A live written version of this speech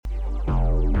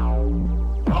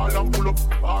all and pull up,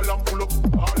 all and pull up,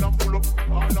 all and pull up,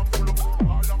 all and pull up,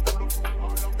 all and pull up,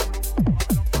 all and pull up.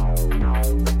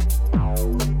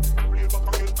 Play back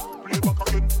again, play back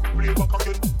again, play back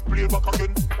again, play back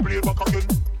again, play back again.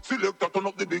 Selector turn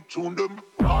up the big tune them.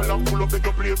 All and pull up, make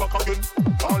you play back again.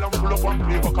 All and pull up and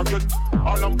play back again.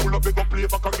 All and pull up, make you play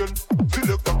back again.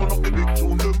 Selector turn up the big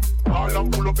tune them. All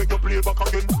and pull up, make you play back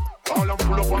again. All and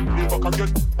pull up and play back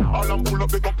again. All and pull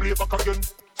up, make you play back again.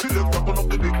 Selector turn up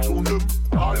the big tune them.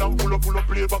 All and pull up,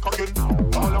 play back again.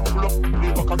 All and pull up,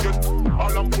 play back again.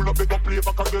 All and pull up, make you play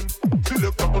back again.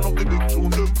 Selector turn up the big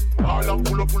tune them. All and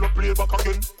pull up, play back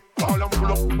again. All and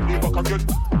pull up, play back again.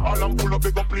 All and pull up,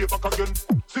 make you play back again.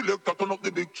 Selector turn up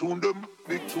the big tune them.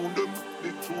 Big tune them,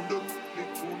 big tune them, big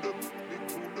tune them, big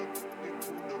tune them, big tune them, big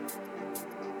tune them.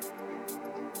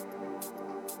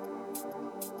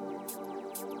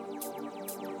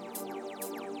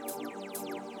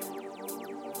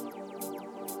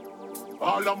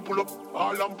 All and pull up,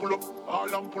 all and pull up,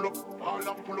 all and pull up, all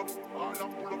and pull up, all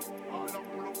and pull up, all and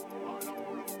pull up, all and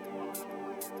pull up.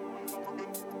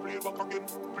 Play back again,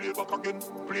 play back again,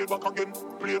 play back again,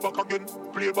 play back again,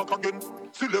 play back again.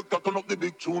 Selector turn up the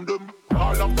big tune them.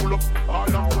 All and pull up,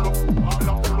 all and pull up, all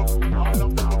and pull up, all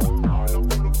and pull up, all and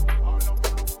pull up, all and pull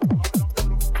up.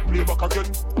 Play back again,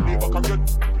 play back again,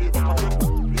 play back again, play back again,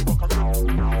 play back again.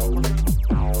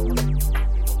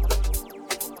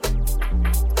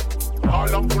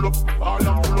 All and pull up, all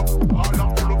and pull up, all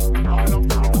and pull up, all and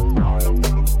pull up, all and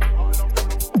pull up.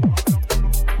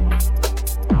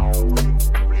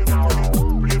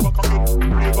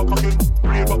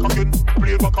 Play back again,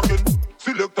 play back again.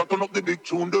 Selector turn up the big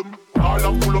tune them. All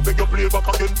and pull up, make you play back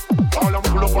again. All and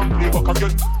pull up and play back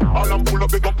again. All and pull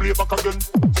up, make you play back again.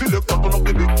 Selector turn up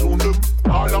the big tune them.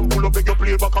 All and pull up, make you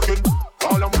play back again.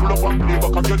 All and pull up and play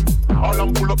back again. All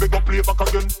and pull up, make you play back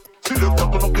again. Selector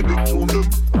turn up the big tune them.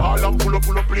 All and pull up,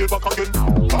 play back again.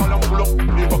 All and pull up,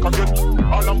 play back again.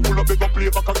 All and pull up, make you play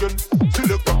back again.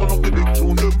 Selector turn up the big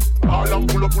tune them. All and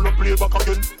pull up, play back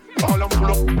again. All and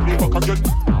pull up, play back again.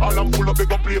 All and pull up,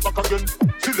 make up play back again.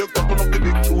 Selector turn up the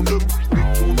big tune them, big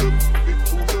tune them, big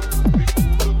tune them, big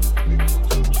tune them, big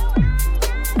tune them.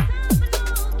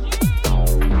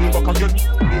 Play back again,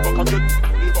 play back again,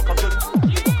 play back again,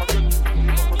 play back again,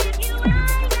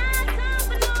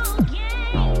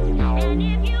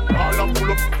 all and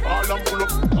pull up, all and pull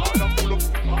up, all and pull up,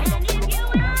 all and pull up.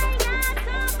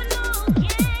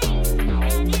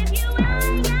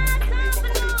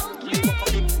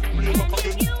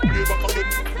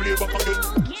 Play back again,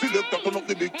 selector turn up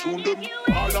the big tune them.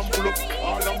 All and pull up,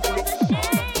 all and pull up, all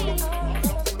and pull up, all and pull up, all and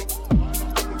pull up.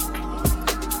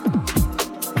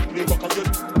 Play back again,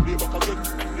 play back again,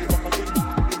 play back again, play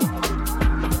back again.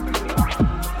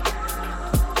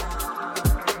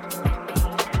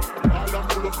 All and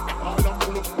pull up, all and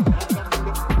pull up, all and pull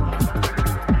up, all and pull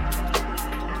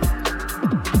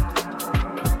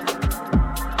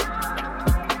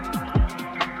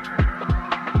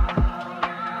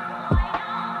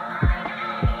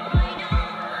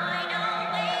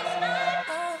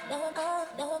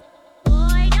up.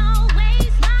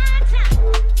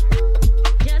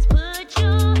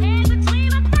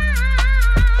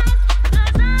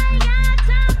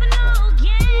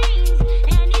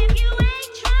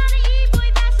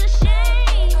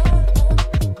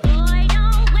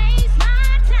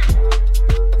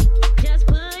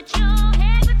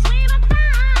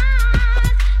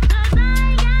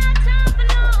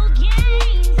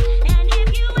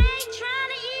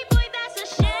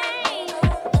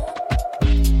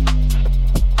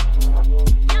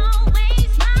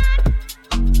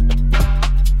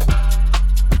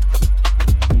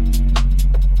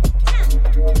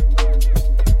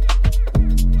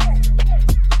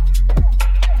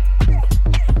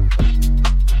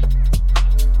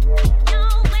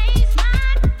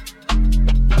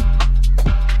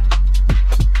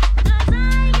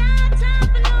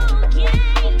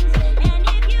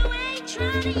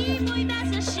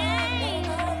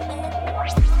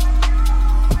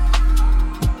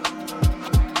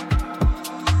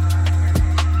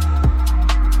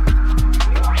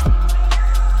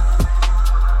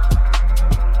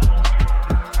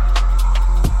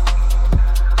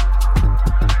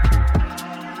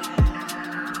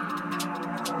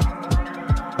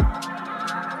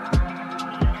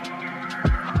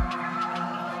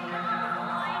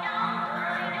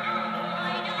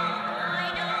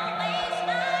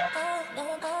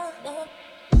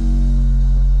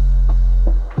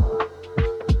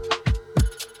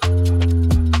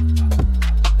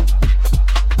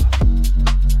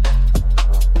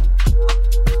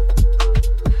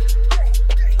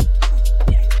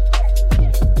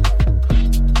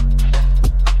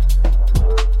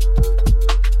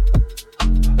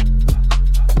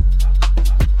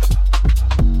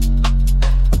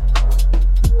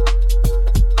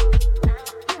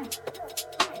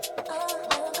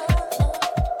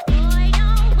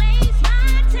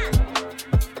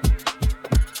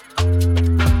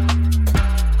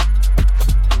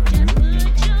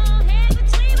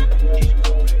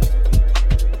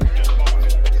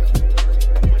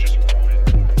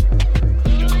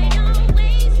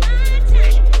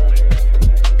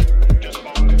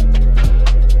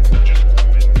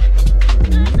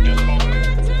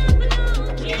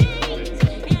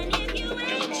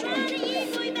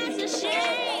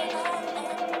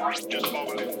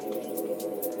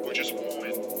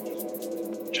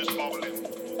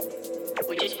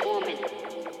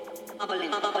 We're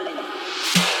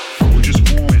just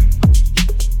warming,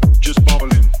 just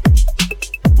bubbling.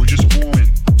 We're just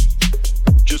warming,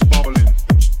 just bubbling.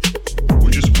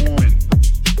 We're just warming,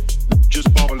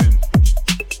 just bubbling.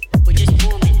 We're just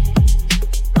warming,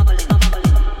 bubbling, bubbling.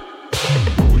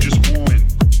 We're just warming,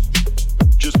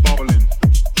 just bubbling.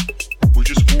 We're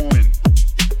just warming,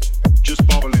 just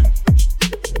bubbling.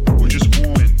 We're just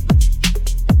warming,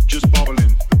 just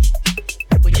bubbling.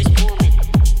 We're just warming,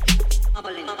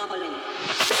 bubbling, bubbling.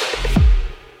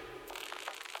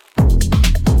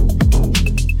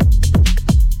 We're just warming, just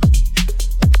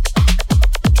bubbling.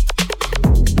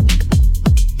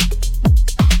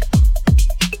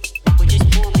 We're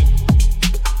just warming,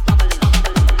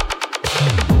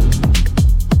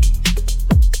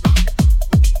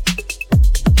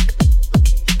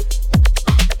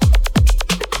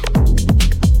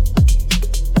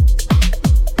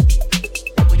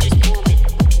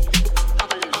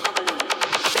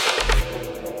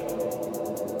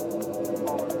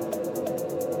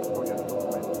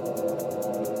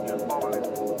 just bubbling.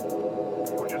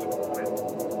 We're just warming,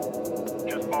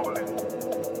 just bubbling.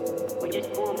 We're just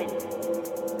warming,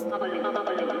 bubbling,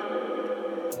 bubbling.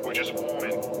 We're just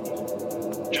warming,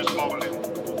 just bubbling.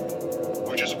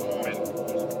 We're just warming,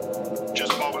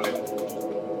 just bubbling.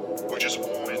 We're just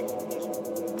warming,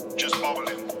 just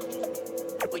bubbling.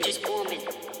 We're just warming,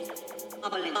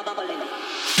 bubbling, bubbling.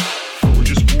 We're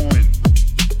just warming,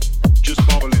 just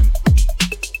bubbling.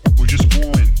 We're just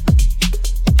warming,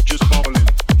 just bubbling.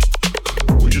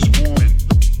 We're just warming,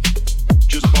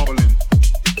 just bubbling.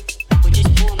 We're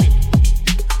just warming,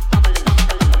 bubbling,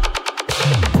 bubbling.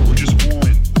 We're just warming,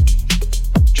 bubbling,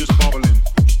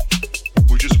 bubbling. We're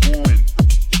just warming,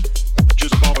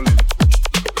 bubbling, bubbling. We're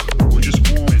just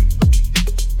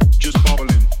warming, bubbling,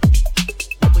 bubbling. We're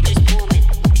just warming,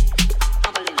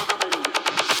 bubbling, bubbling.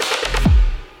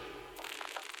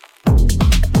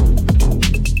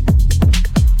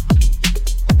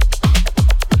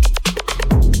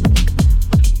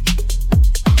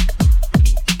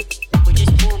 We're just warming,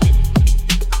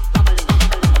 just bubbling.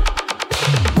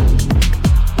 We're just warming,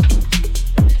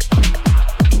 just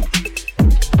bubbling.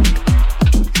 We're just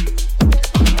warming,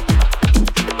 just bubbling.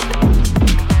 We're just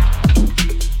warming,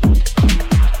 bubbling,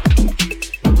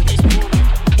 bubbling. We're just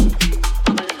warming,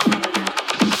 just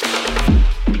bubbling.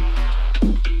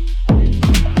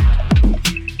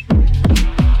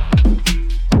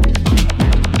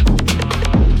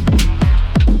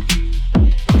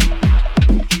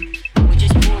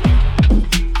 We're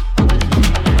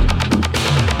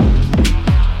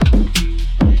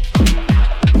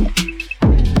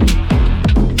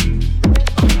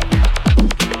just warming,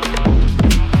 just bubbling.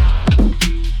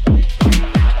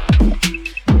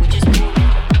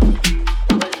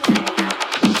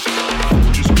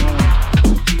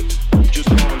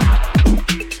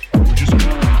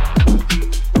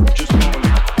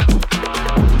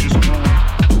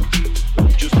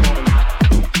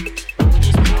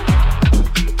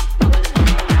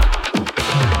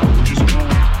 We're just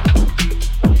warming,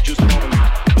 just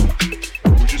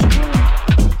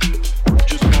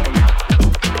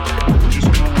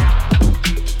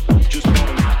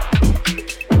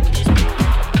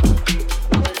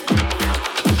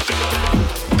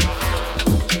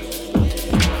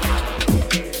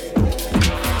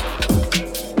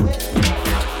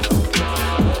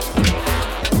bubbling.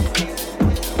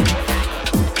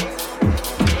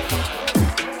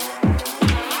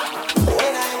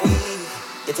 When I'm weak,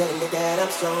 you're telling me that I'm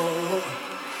strong.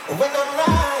 And when I'm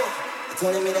right, you're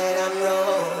telling me that I'm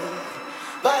wrong.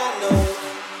 But I know,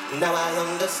 now I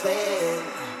understand.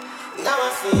 Now I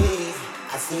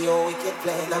see your wicked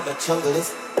plan. I'm a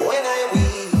junglist. When I'm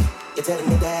weak, you're telling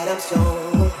me that I'm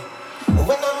strong. And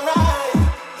when I'm right,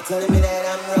 you're telling me that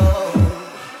I'm wrong.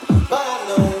 But I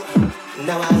know,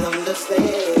 now I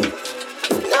understand.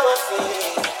 Now I see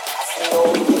your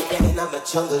wicked plan. I'm a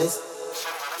junglist.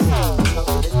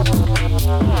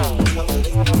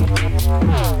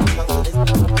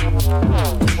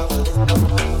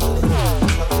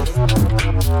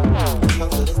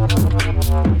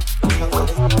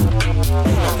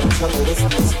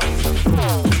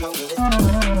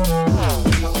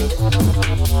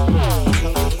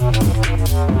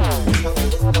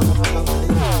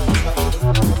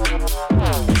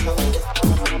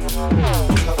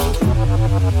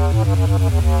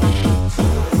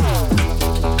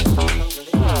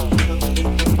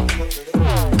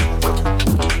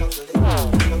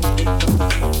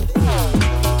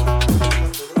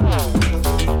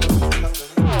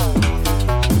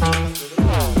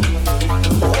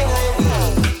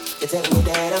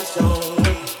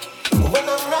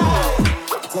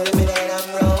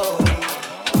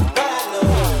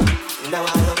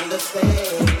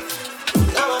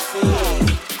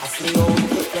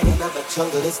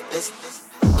 jungle. This.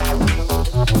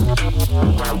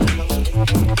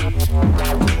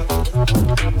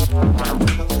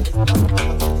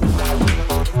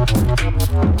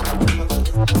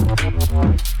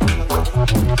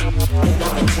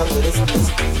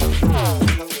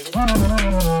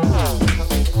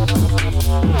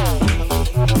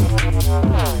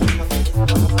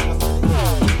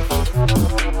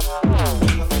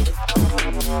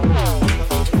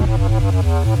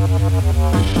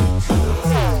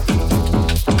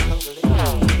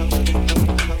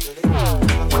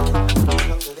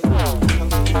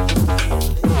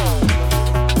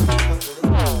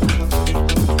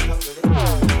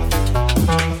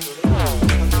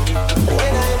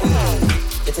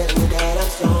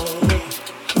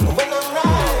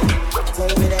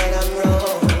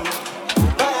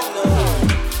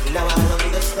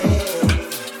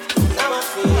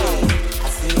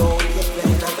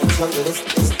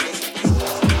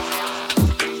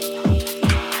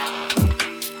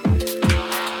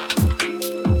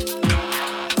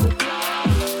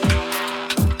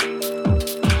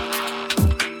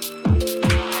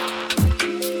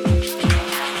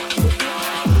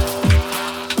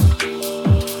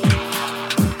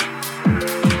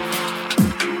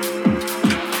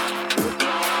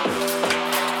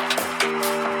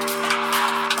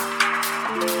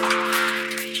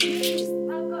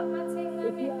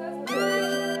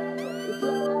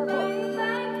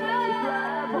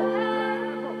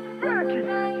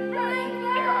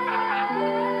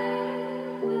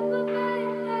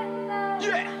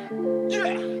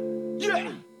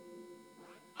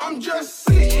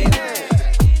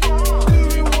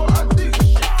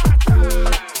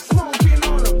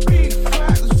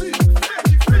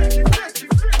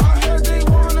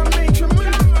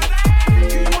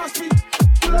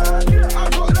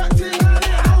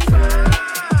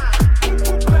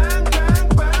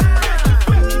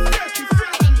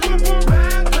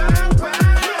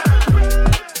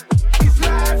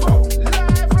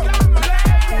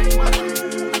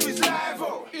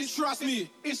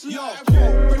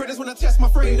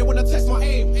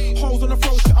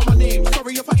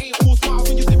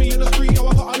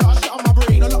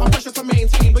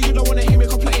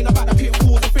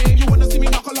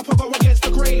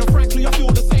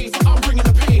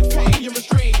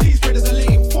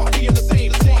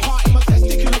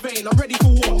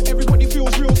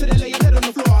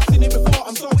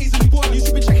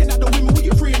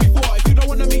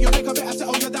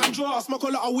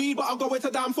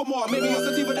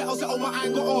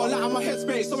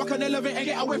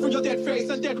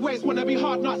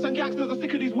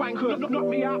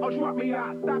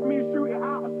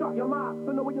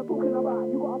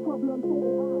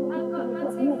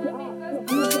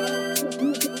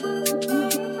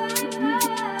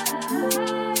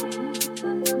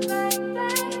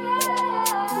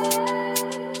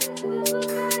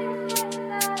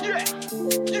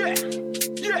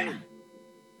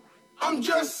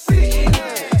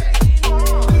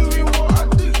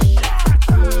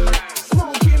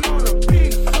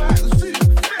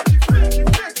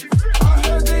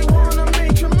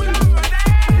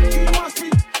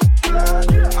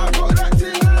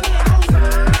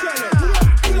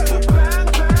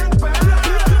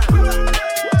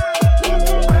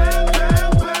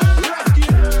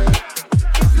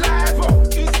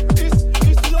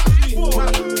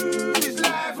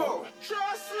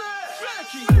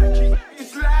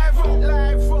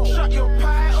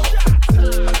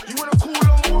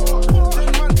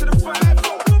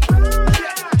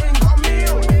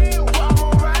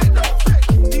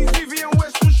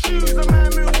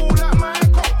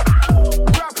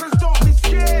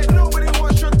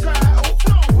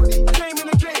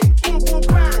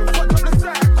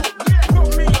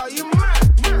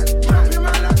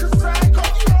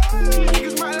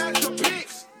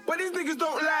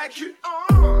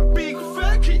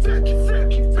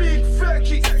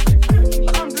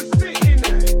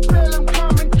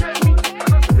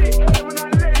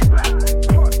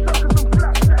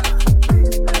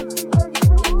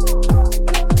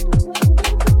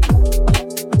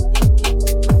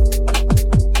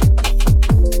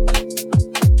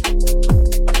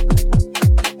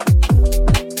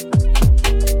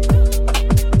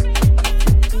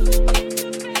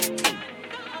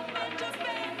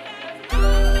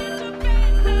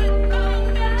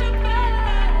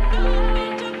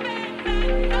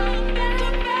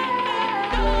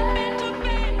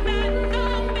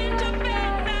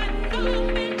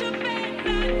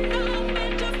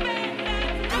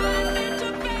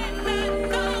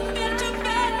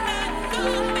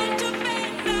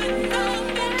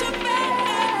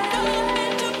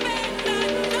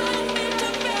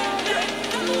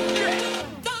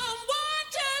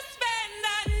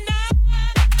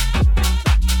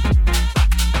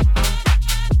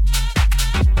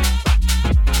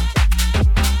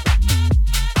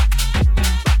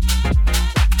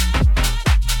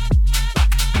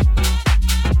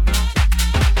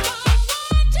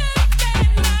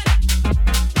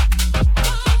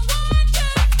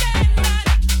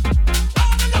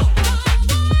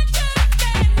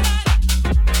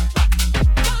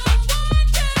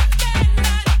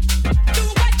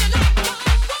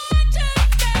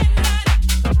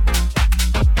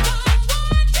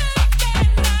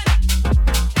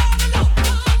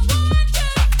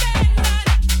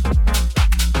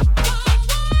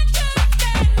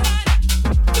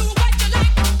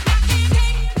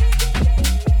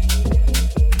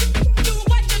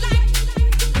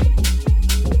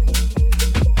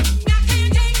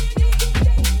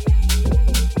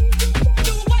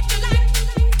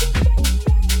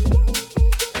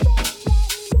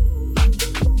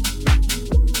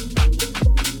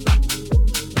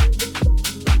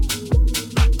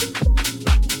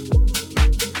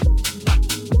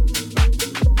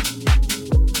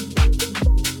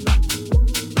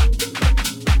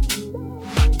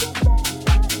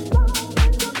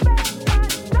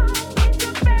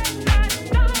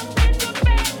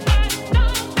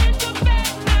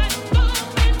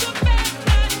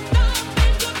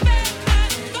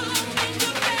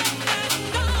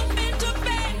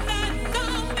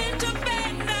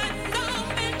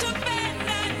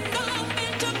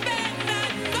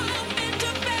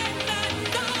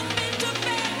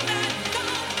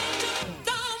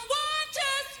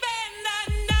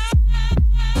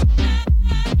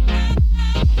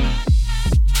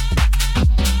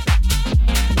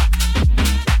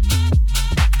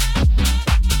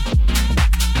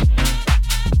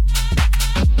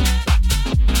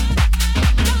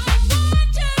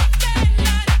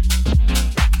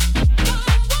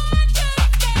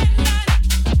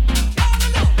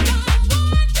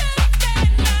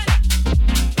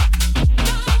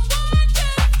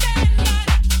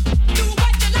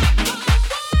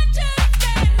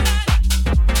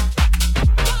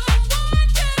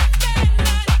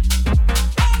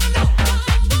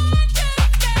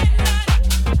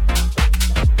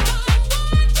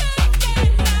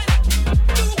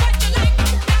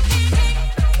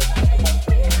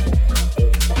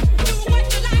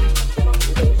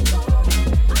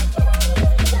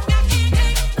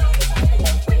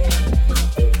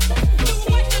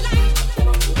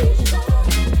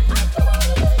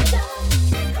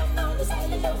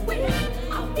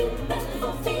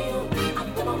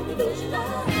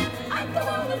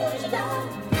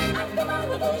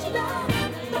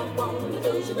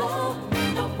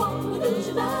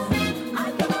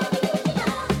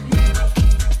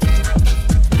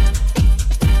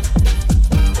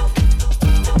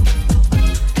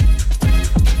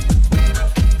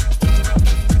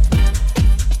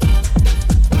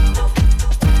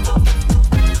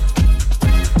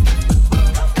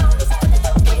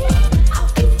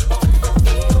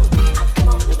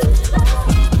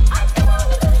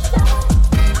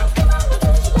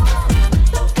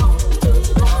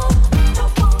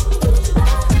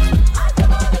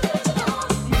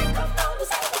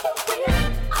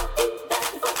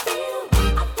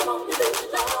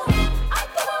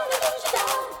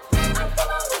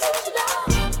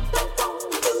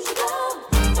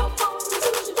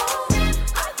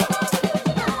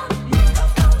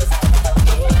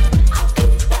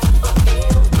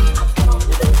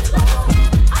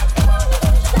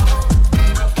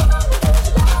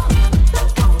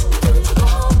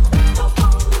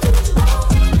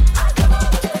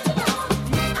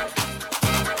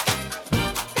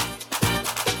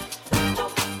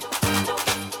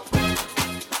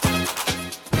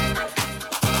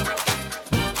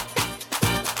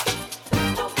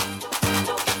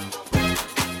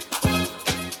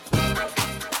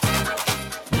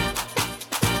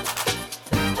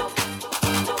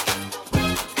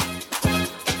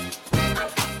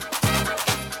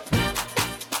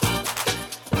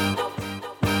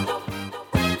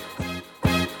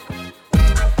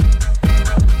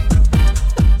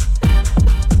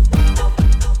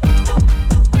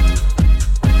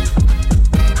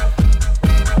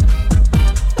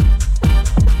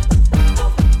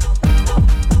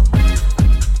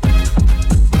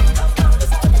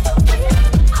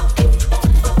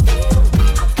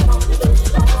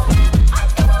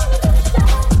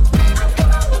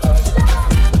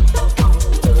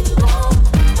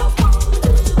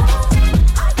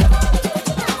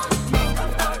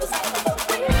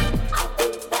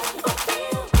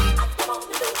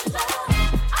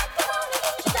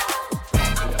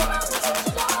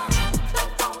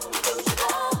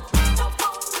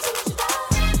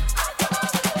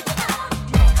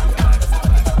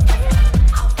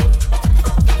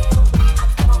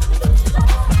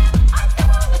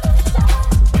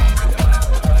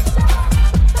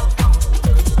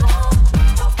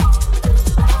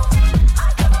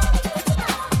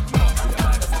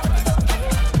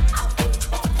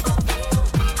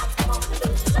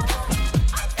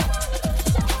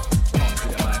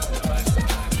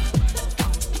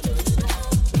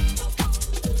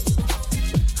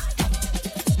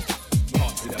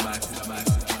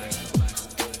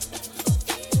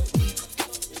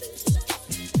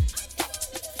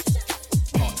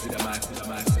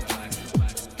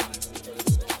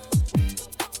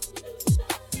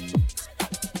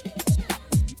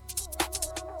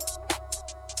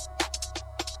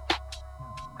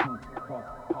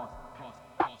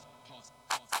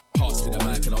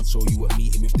 Show you what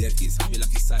meeting with death is. Feel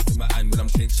like it's sight in my hand when I'm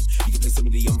clenching. You can place a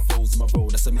million foes in my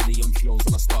road, that's a million flows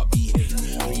when I start beating.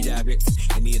 Redirect,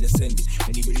 any of the sending.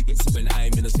 Anybody gets it when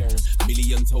I'm in a zone. A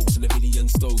million talks and a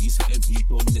million stogies for every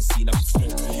bone in the scene I just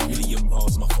phone. Million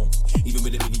bars on my phone, even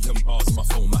with a million bars on my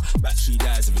phone. My battery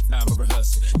dies every time I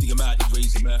rehearse it. Think I'm out the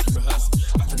ways of Merc and rehearse.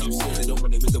 Back and upstairs, they don't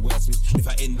want it with the words. If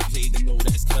I end the play, they know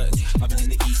that it's curtain. I've been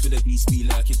in the east with the beast be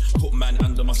lurking. Put man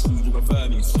under my studio and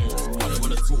vermin. So I don't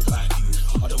wanna talk about you.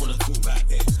 I don't wanna talk about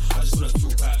them. I just wanna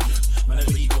talk about you. Man, I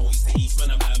really know it's the east,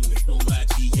 man, I'm man with no like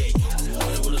GA.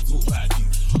 I don't wanna talk about you.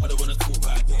 I don't wanna talk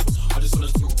about them. I just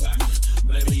wanna talk about you.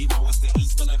 Man, I really know it's the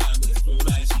east, man, I'm man with no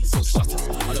like GA. So shut up.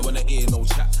 I don't wanna hear no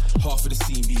chat. Half of the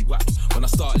scene be whacked. When I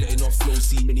start letting off flow,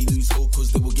 see many lose hope,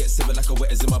 cause they will get severed like a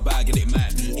wetters in my bag and it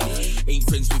might be it. Ain't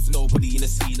friends with nobody in the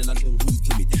scene and I know who's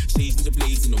timid. Shades with the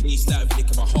blaze in the waistline, flick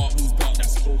of my heart moves back.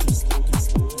 That's spoken.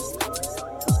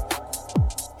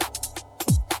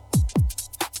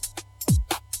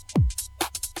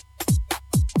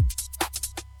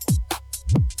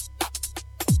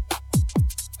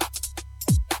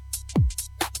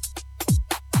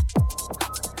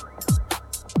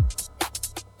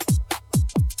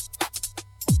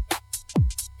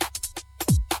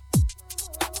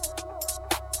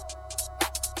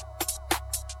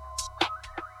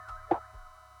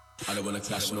 I don't wanna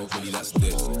clash nobody that's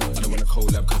dead. I don't wanna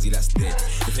collab cause that's dead.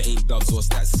 If it ain't dubs or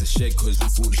stats, it's a shed. Cause you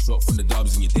fall the shot from the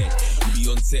dubs and you're dead. You be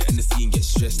on set and the scene gets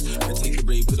stressed. I take the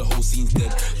brave but the whole scene's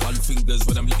dead. One fingers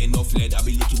when I'm letting off lead. I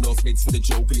be licking off heads for the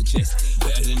joke in the chest.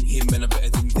 Better than him and I'm better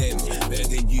than them. Better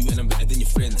than you and I'm better than your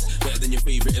friends. Better than your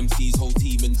favourite MCs, whole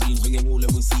team and dreams. Bring them all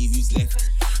and we'll see who's left.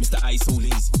 Mr. Ice so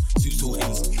lazy, suit so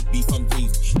hazy. Beef I'm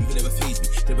brave, you can never phase me.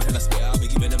 Never can I spit out, I'll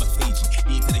be giving them a page.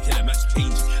 Eat to the killer match pain.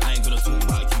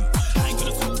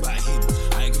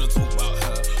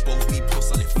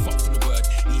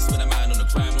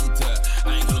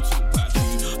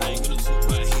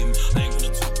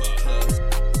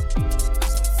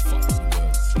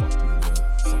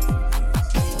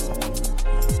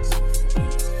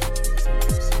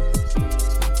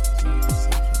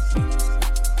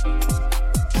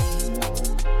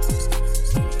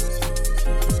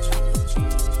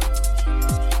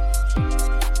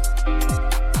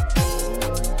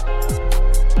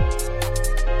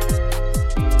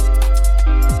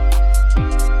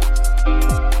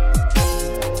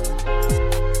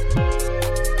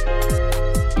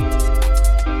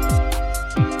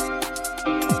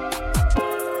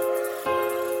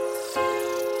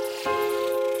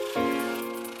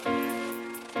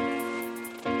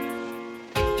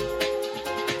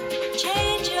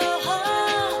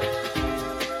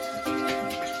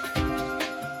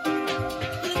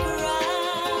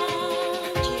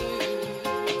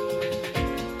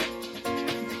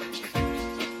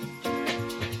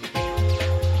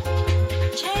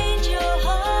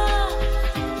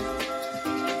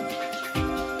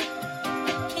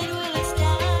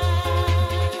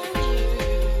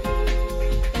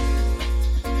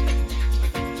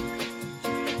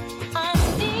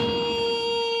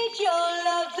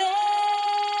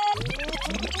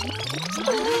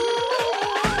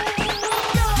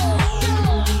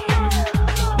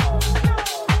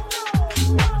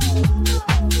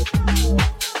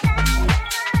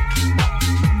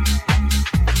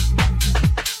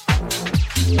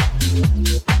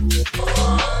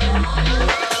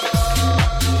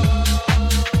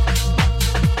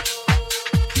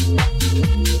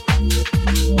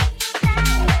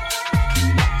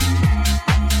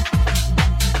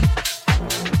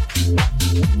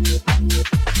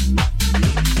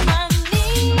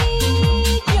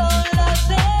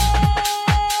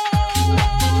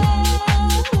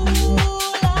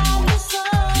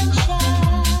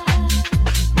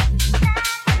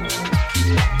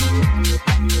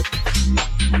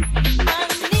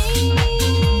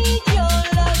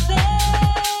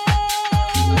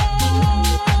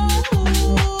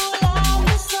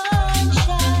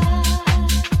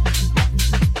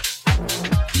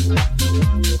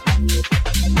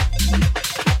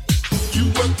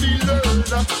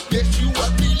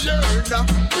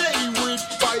 Play with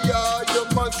fire, you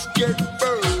must get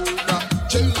burned.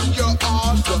 Change your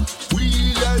heart,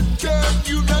 wheel and turn.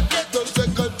 You not get a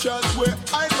second chance where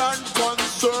I'm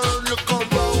unconcerned. Look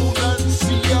around and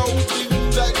see how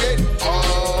things are get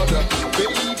harder.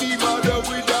 Baby mother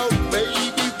without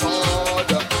baby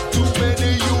father. Too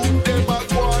many youth, them are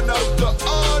going out the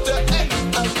order.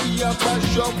 And we are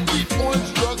mash up with one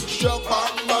structure,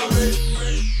 family.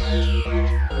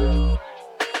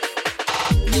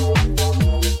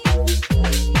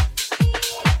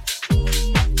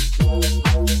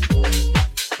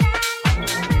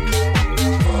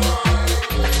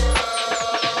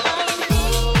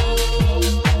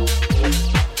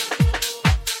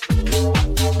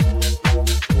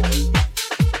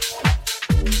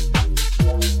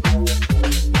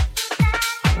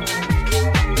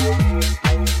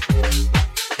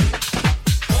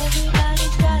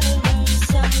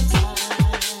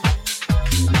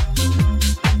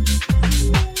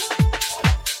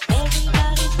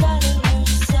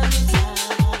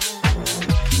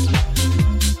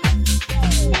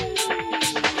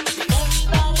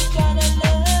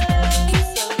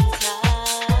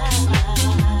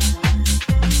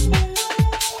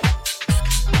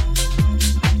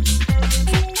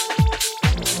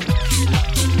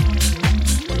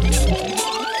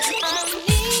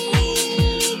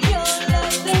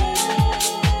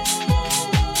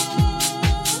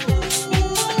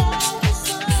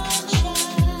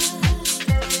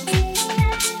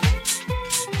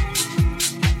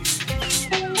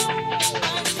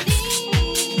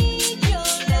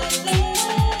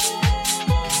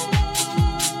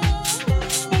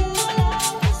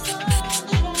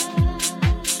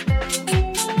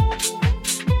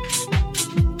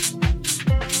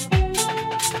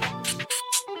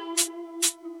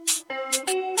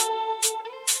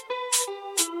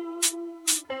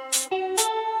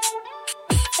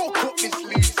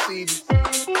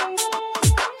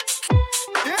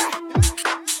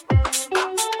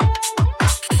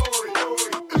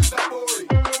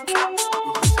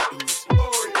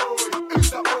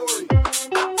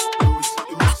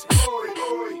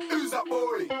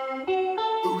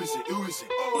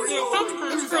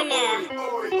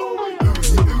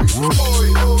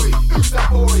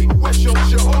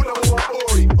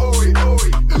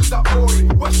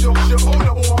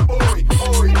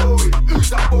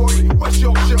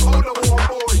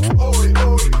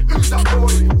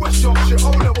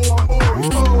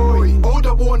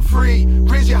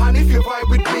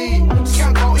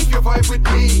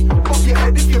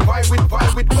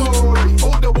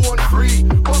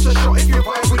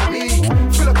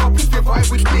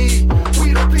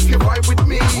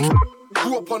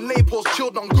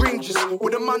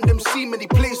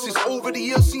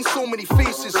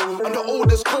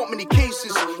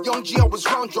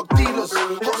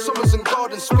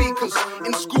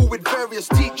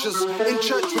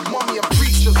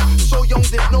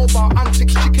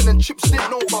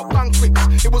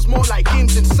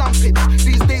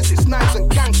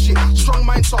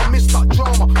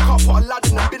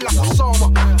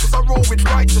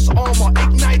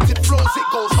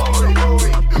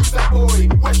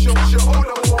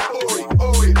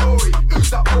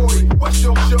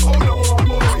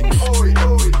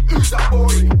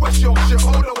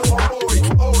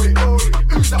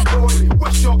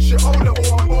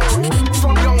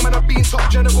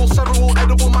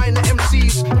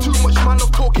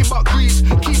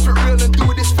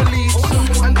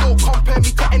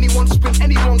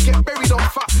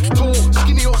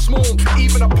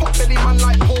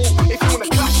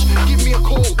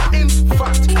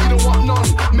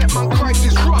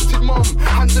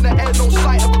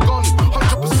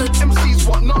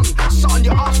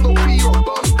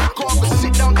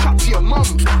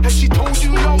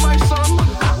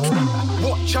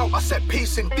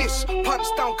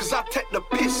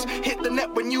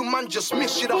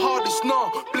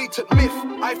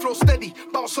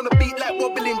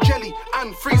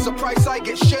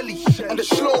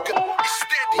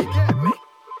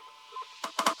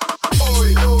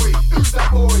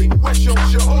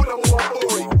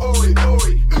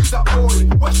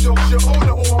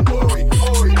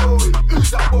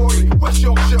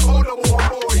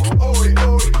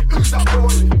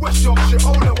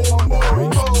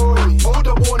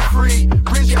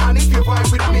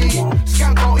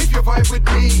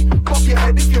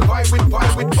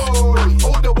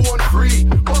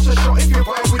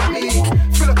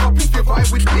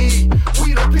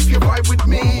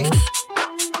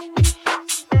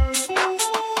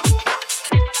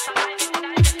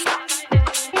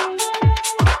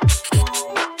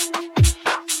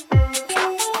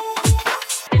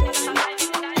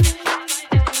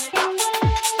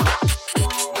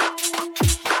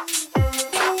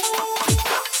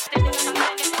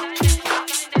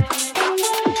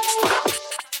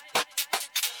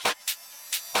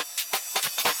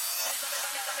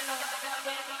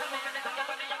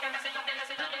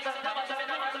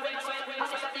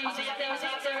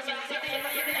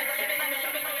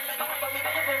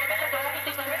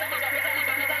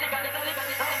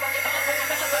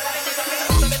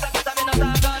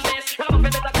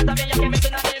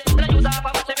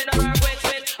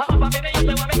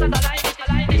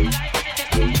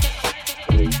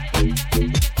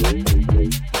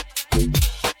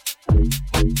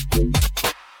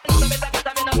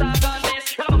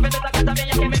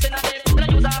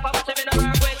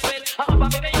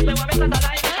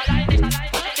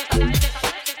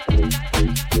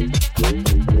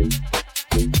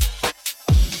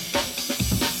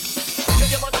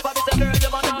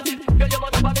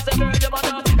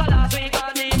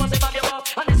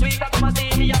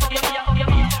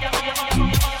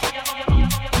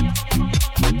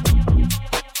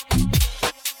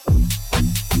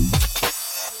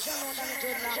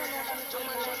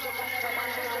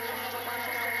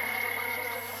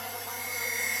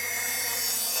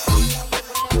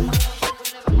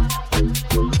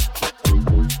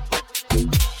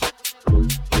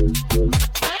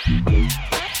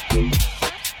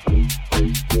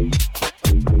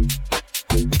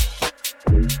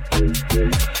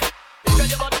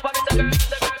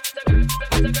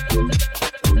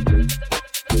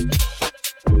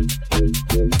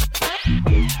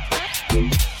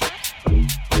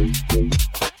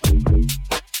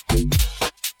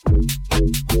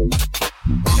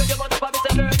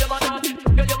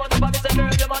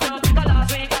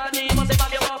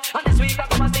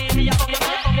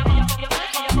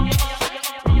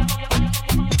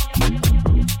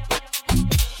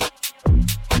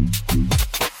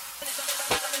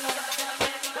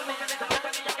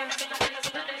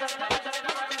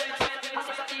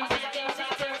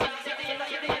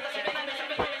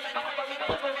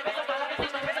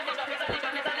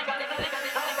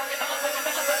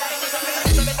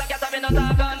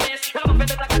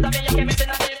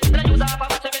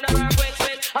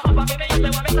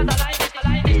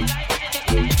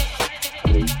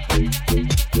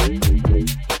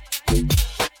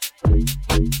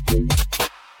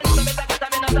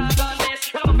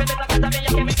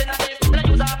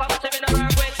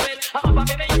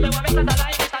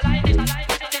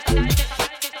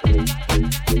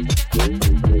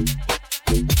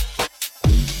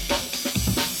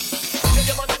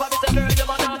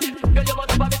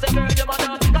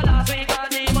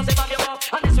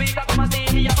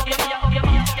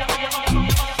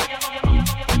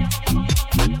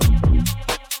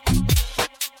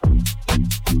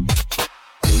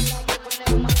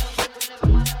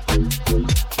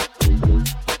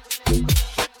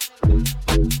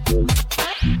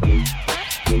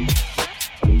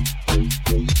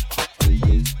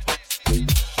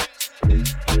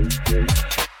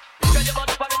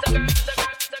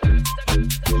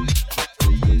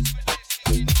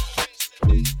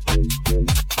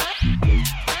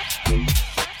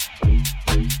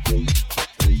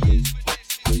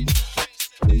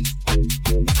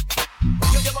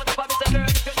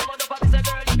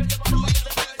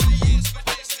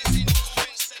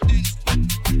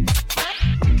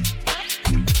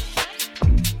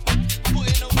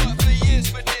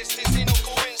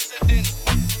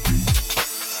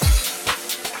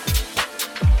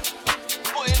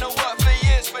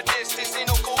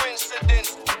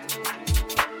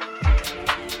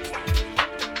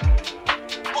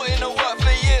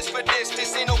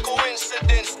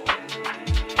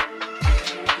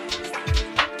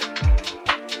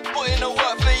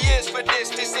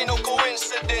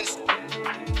 coincidence.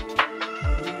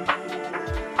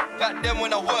 Back then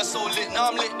when I was so lit, now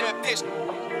I'm lit, they're pissed.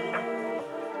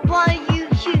 Why are you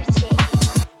shooting?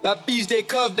 That bees, they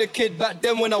curved the kid back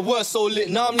then when I was so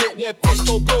lit. Now I'm lit, they're pissed.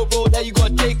 Oh bro, now you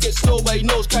gotta take it slow, but he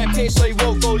knows try and pay so he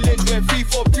won't go lynch. Went 3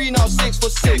 for 3, now 6 for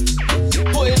 6.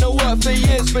 Put in the work for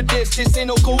years for this ain't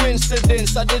no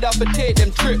coincidence. I did have to take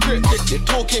them trip. They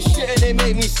talking shit and they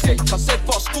made me sick. I said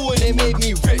fuck school and they made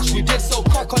me rich. We did sell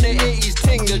crack on the 80s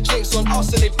thing. The jinx on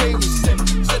us and they paid me sick.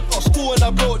 Said fuck school and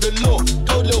I broke the law.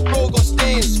 Told little bro gotta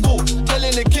stay in school.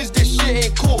 Telling the kids this shit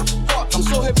ain't cool. Fuck, I'm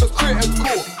so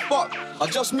hypocritical. Fuck, I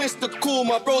just missed the call.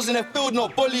 My bros in the field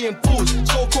not bullying pools.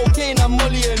 So cocaine and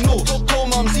molly and no. Told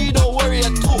mum Z don't worry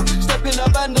at all. Step in the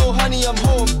van, no honey, I'm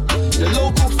home. The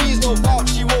local fees no vouch,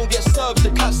 she won't get served.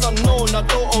 The cat's unknown, I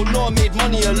don't owe no, I made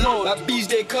money alone. That bees,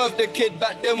 they curved the kid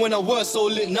back then when I was so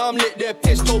lit. Now I'm lit, they're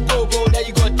pissed. Oh bro, now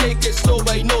you gotta take it slow,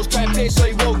 but he knows try and pay so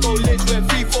he won't go lynch.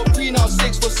 Went 3 for 3, now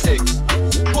 6 for 6.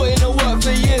 Put in the work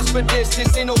for years for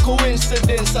this ain't no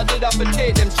coincidence. I did have to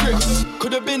take them trips.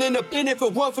 Could have been in the bin if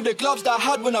it weren't for the gloves that I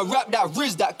had when I rapped that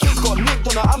Riz. That kid got nicked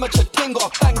on an amateur thing,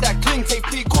 got bang that cling, take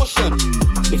precaution.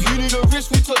 If you knew the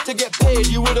risk we took to get paid,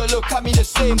 you wouldn't look at me the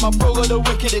same. My bro got the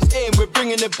wickedest aim, we're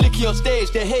bringing the blicky on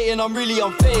stage. They're hating, I'm really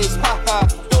unfazed, haha,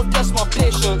 don't test my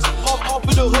patience. Up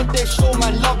in the hood, they show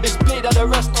man love this play that the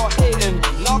rest are hating.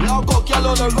 Now got gal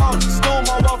all around, still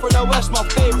my one from the west, my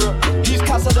favourite. These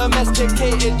cats are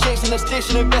domesticated, Jake's in the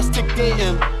station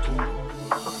investigating.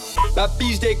 That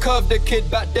bees, they curved the kid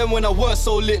back then when I was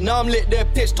so lit. Now I'm lit, they're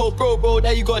pissed. Told bro, now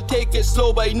you gotta take it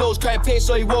slow, but he knows try and pay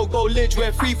so he won't go lynch.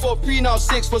 Went 3 for 3, now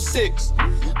 6 for 6.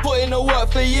 Put in the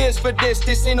work for years for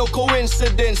this ain't no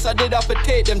coincidence. I did have to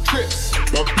take them trips.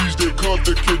 That bees, they curved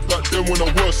the kid back then when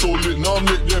I was so lit. Now I'm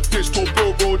lit, they're pissed. Told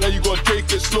bro, now you gotta take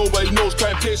it slow, but he knows try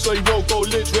and pay so he won't go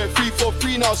lynch. Went 3 for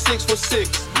 3, now 6 for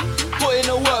 6. Put in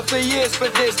the work for years for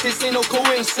this ain't no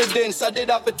coincidence. I did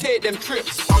have to take them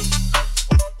trips.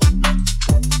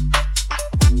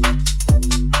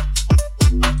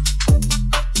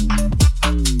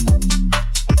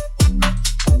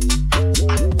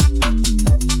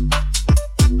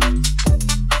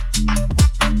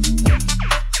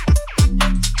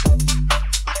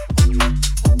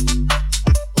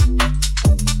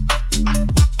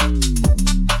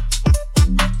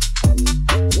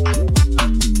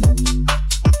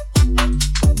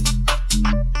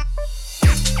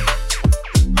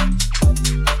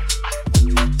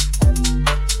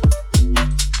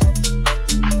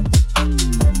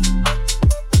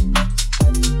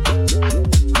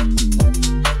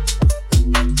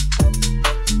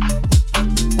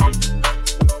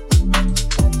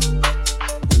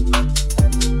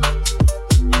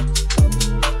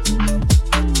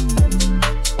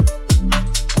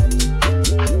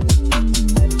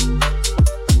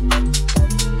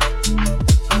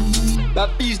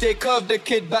 The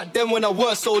kid back then when I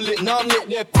was so lit. Now I'm lit,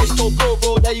 they're pissed. Oh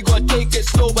bro, now you gotta take it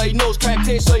slow, but he knows try and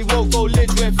pay so he won't go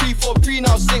lynch. Went 3 for 3,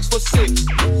 now 6 for 6.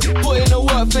 Put in the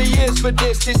work for years for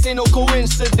this ain't no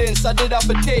coincidence. I did have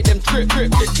to take them trip.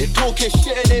 They talking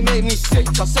shit and they made me sick.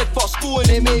 I said fuck school and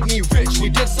they made me rich. We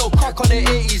did sell crack on the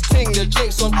 80s thing. The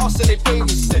jinx on us and they paid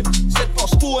me sick. Said fuck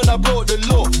school and I broke the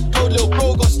law. Told little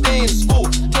bro gotta stay in school.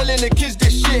 Telling the kids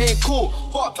this shit ain't cool.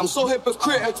 Fuck, I'm so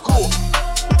hypocritical.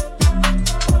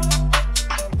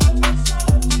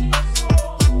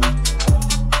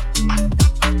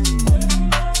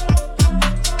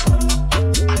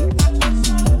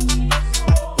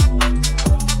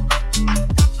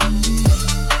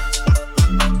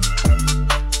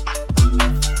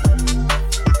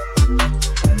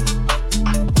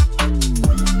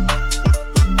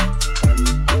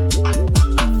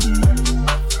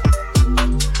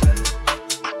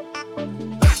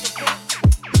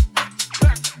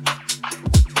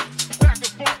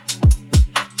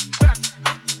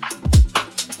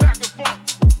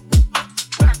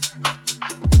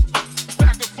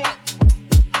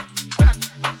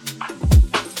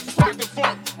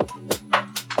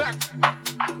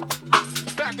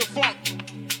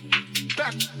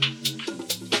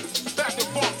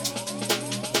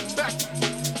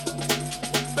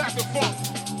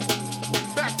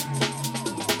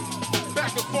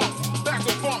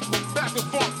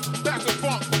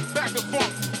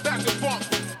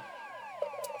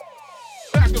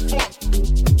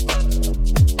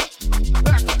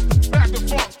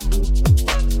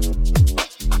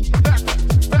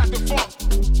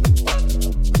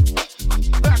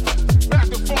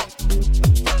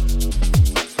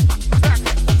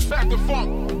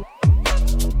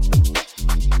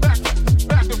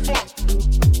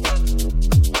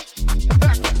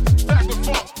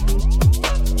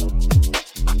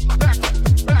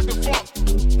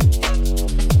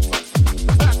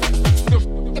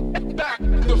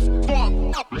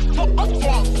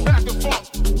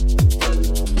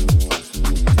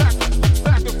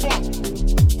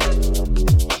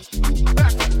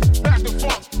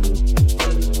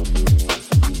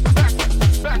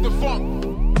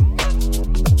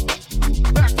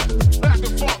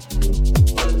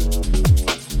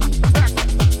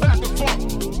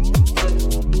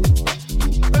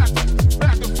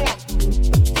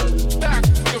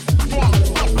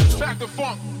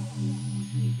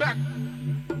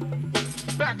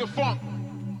 the funk.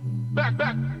 Back the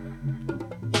funk.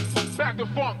 Back the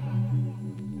funk.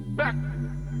 Back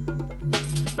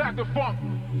the funk.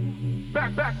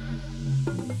 Back the funk.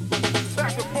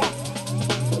 Back the funk.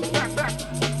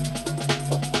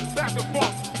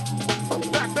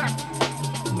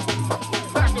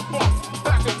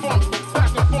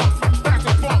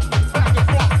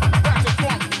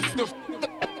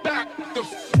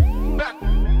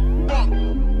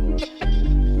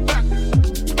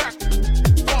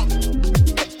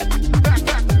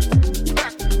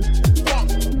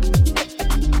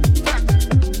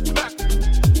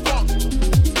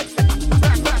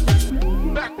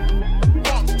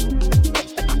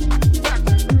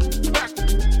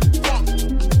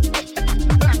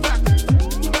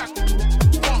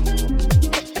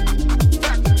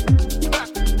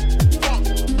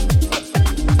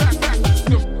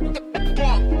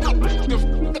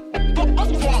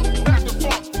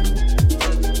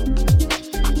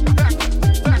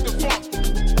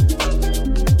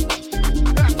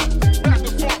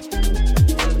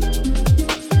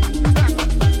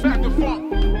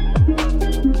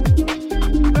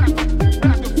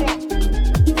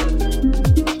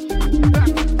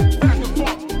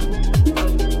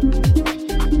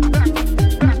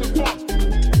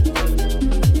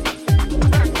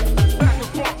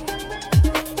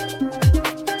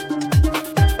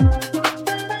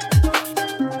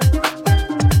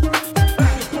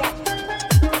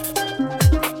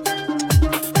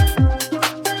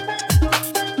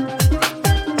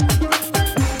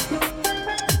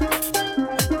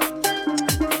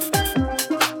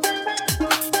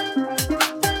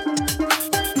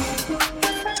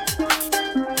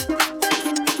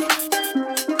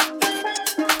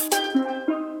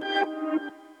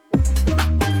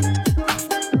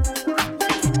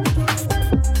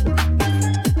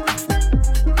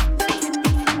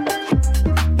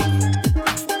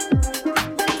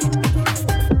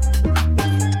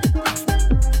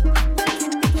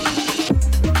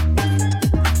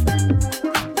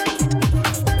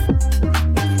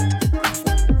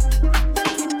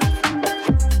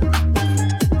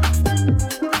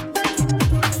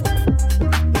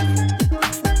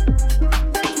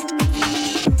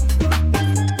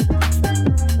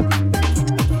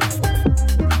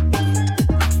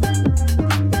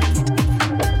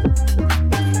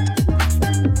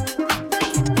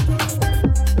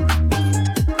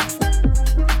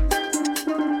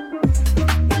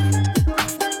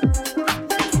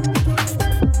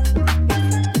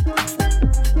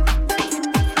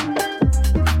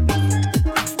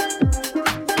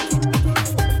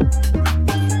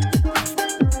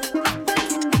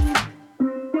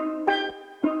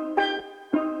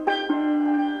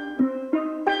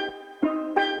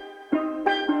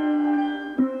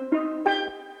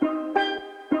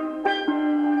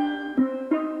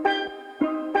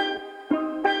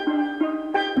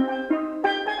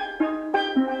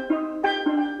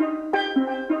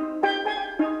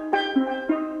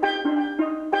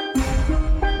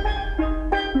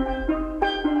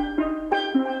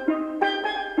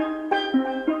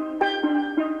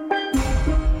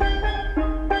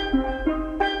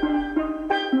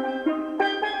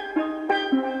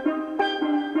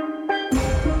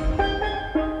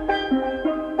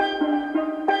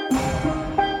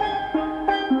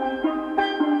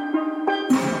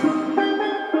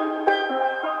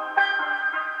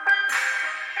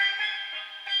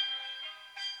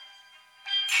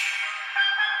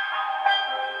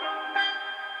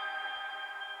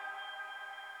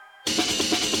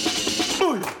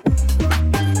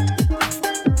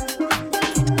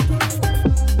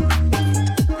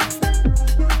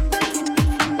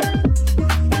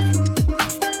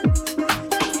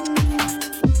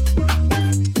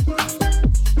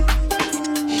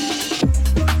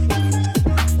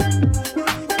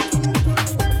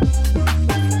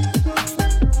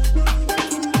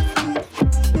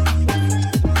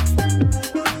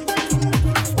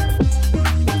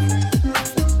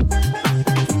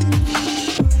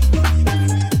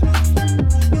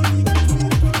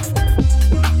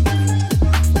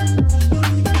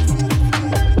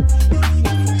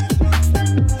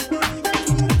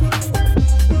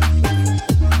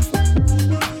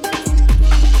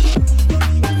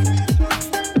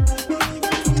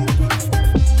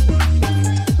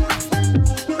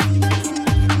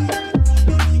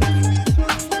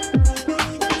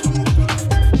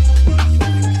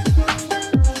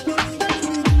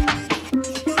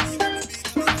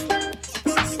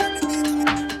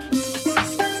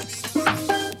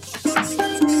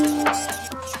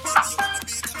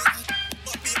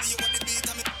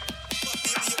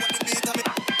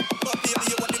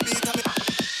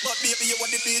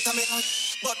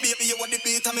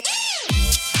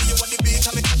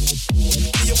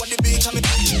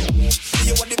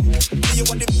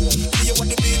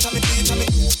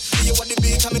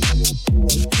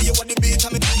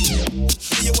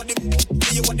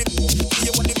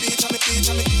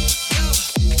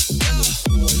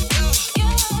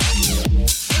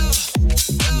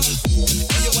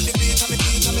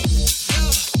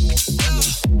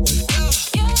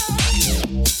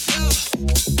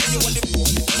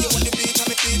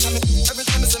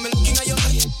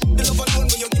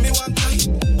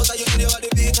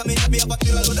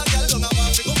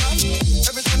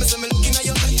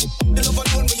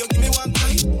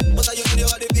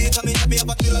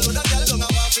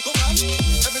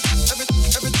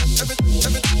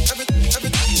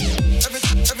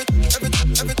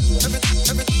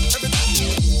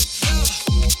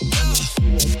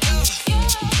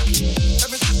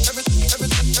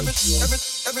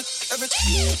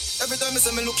 Every time I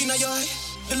say me looking at your eye,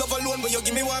 the love alone when you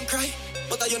give me one cry.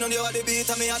 But you know you are the beat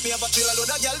and me have me a feel a load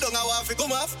of girl don't want to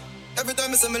come off. Every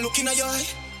time I say me looking at your eye,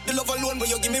 the love alone when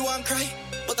you give me one cry.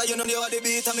 But you know you are the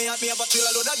beat and me have me a feel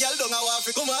a load of girl don't want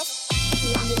to come off.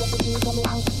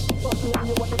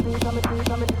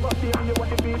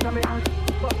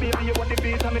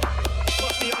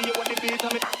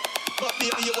 But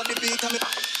baby, you want the beat of me.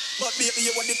 But baby,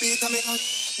 you want the beat of me.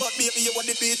 But baby, you want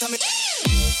the beat of me.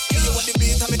 Yeah, you want the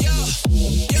beat of me.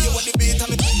 Yeah, you want the beat of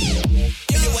me.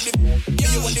 Yeah, you want the.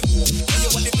 Yeah, you want the. Yeah, you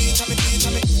want the beat of me. Beat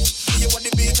of me. Yeah, you want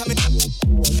the beat of me.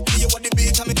 Yeah, you want the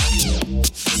beat of me.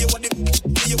 Yeah, you want the.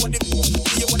 Yeah, you want the.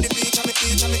 Yeah, you want the beat of me.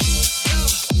 Beat of me.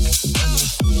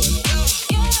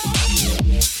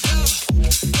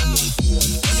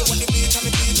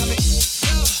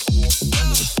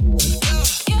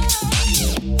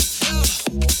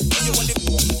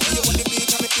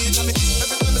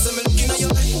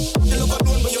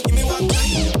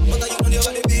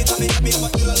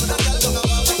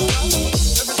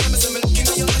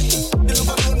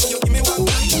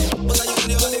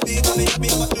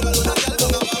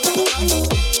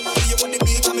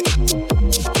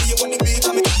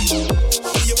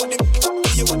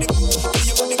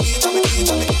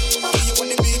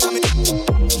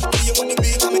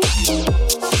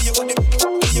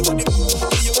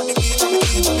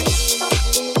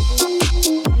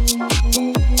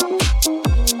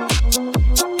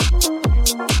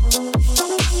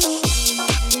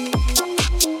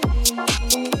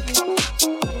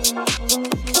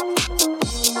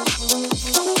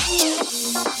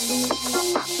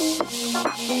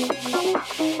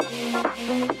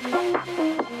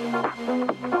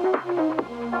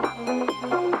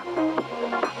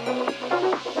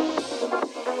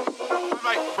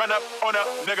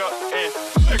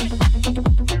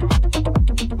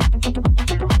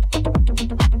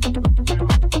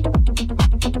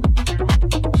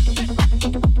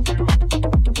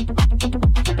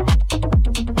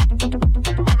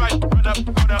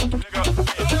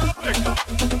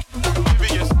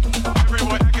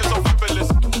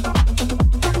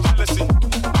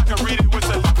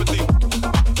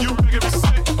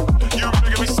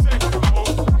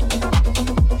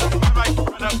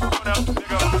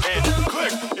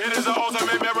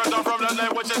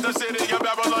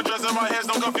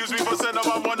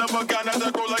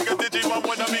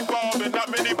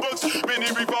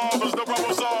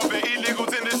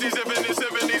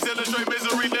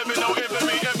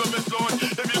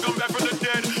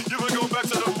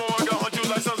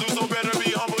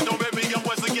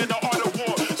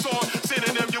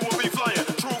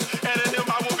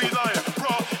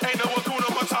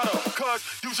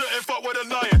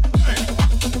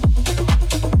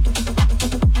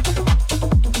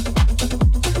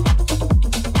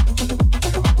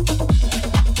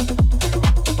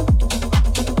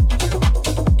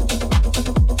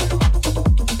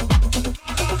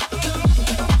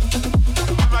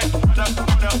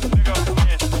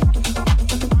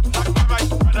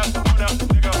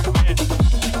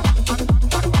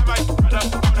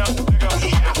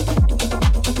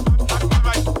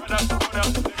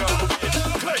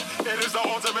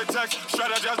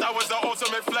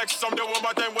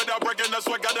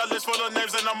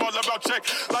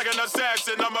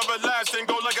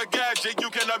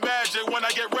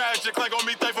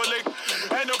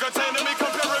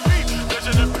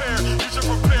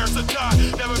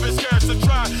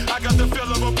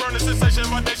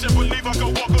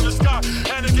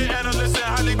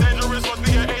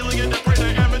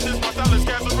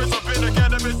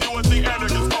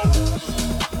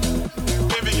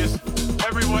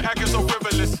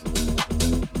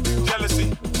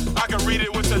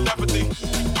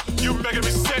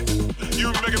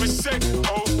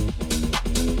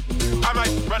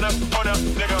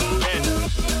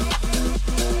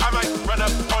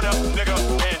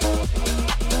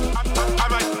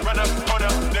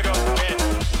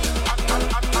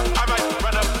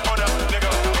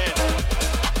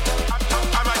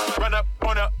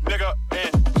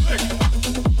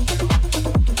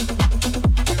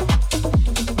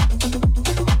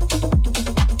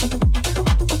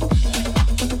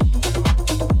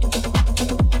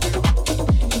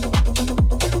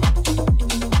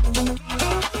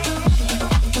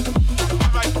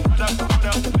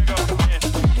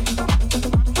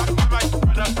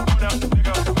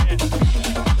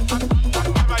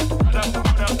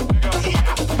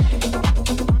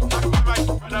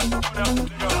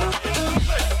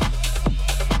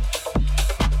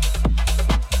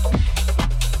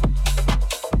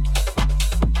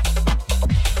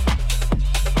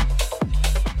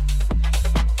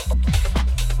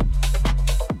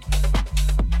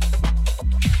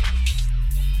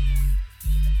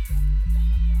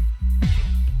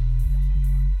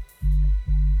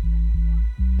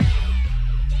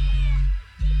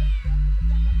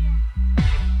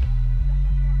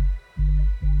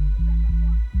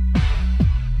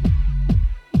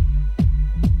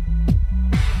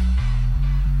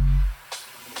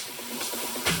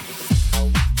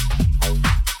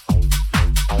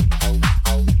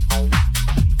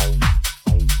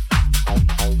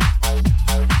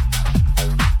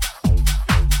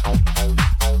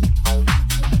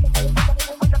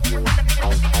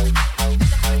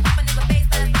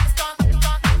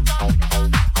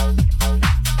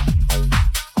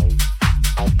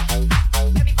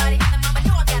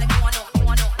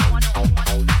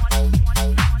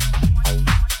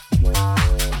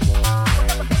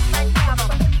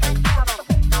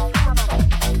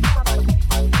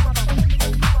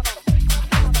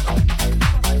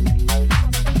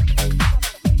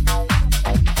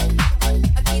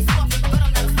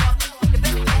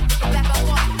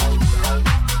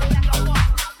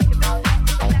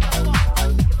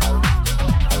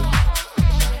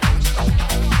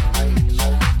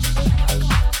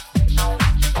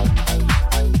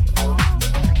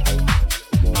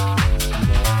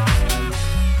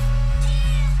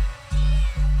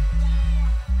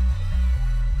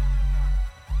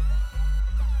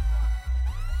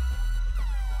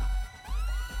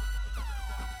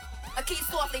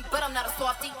 softly, but I'm not a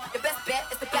softie. Your best bet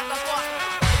is to back up off.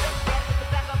 Your best bet is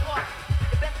to back up off.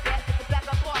 Your best bet is to back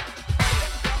up off. Your best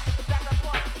bet is to back up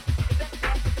off. Your best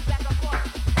bet is to back up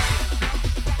off.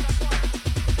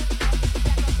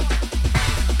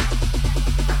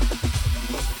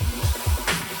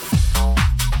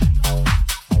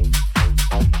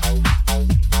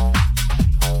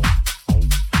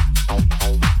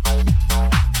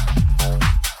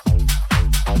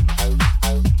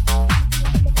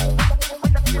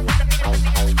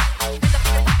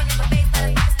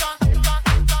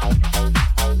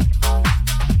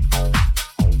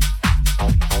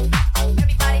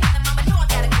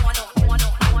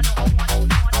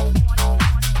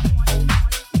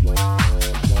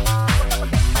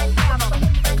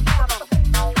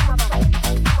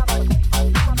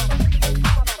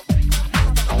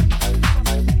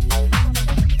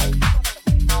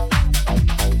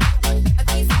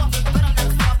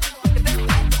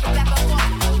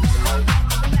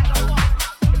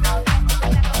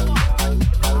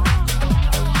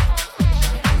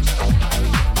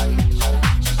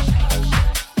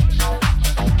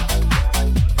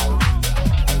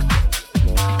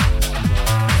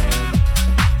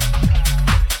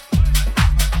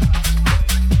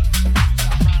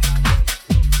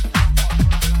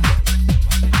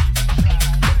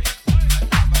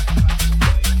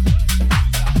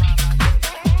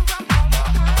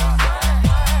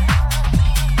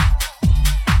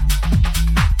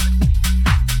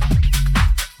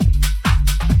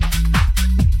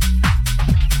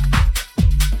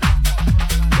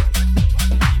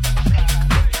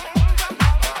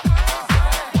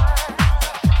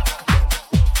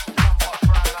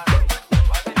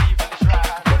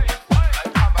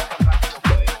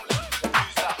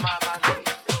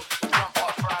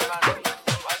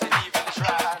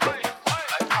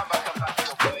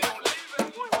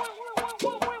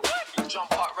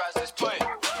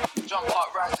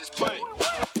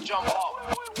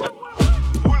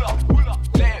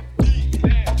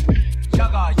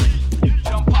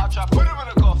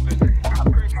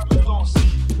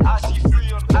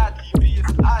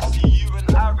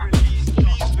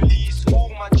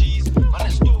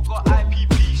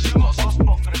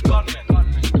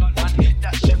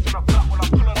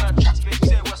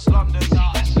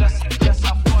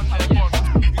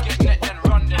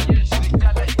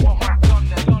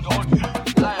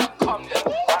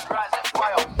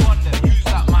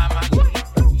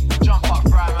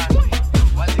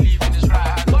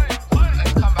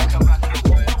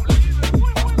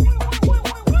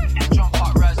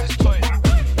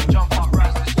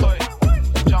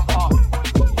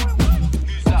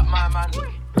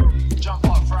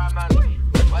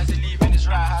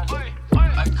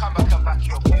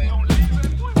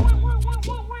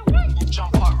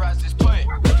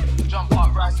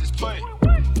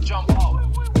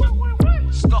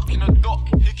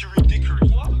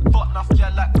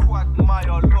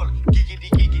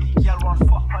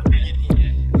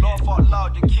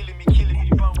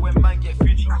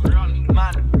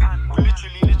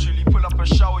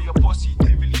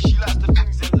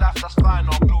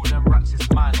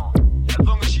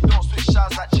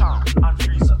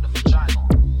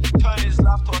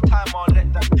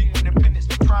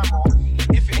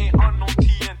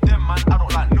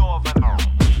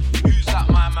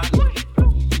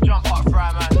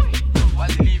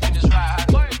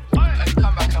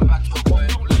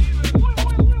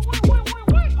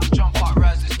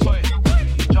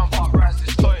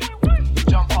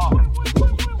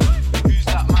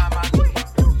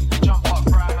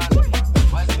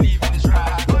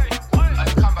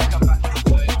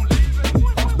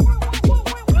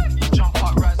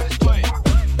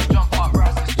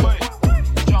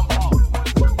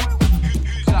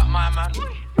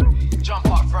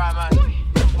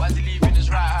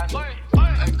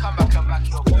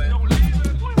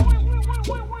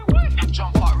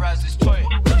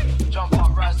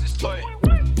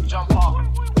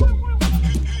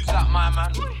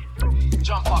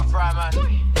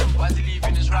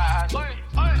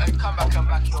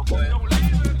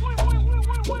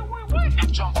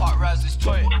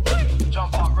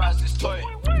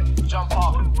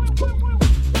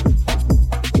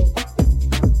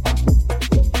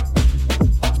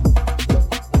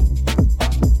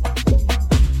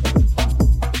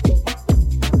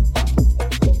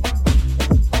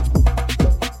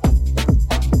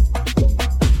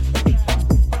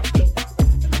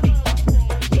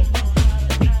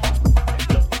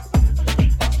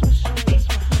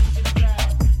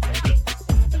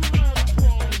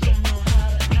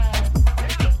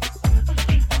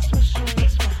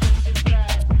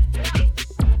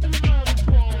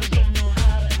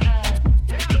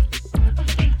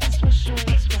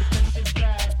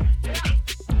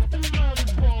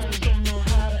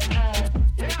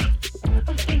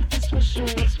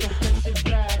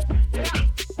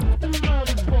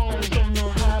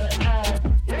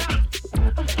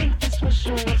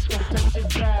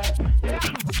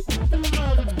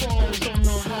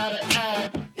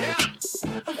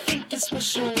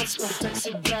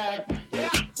 back.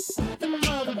 The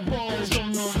mother boys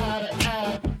don't know how to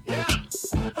act.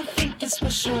 I think it's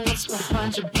special what's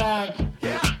behind your back.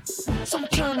 So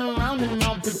turn around and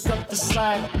I'll pick up the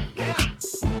slack.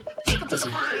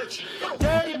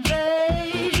 Dirty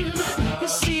babe, you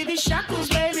see these shackles,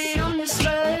 baby, I'm your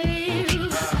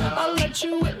slave. I'll let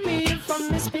you whip me if I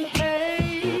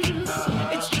misbehave.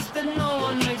 It's just that no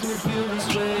one makes me feel this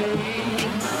way.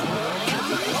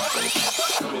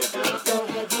 Go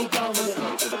ahead, keep going with it.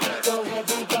 Go ahead,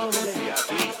 keep going with it.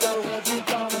 Go ahead, keep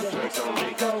going with it.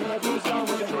 Go ahead, keep going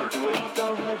with it. Go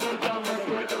ahead, keep going with it.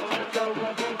 Go ahead, keep going with it. Go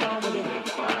ahead, keep going with it.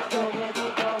 Go ahead,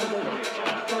 keep going with it.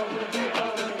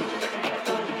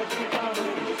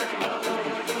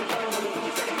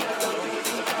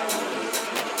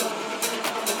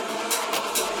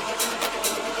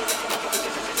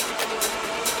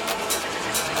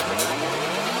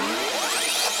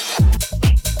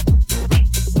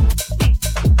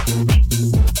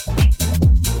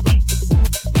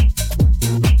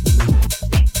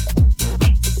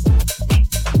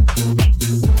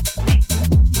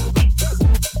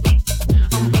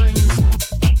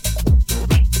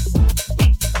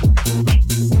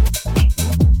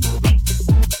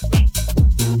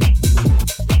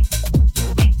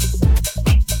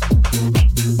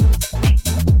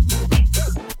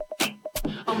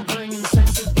 I'm bringing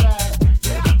sexy back.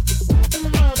 The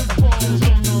mother boys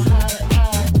don't know how to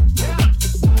act.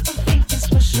 I think it's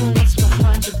special what's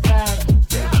behind your back.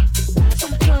 So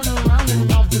turn around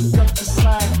and I'll pick up the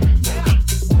slack.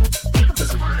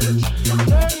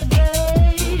 Dirty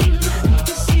babe,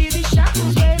 you see these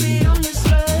shackles, baby, I'm your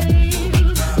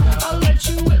slave. I'll let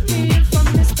you whip me if I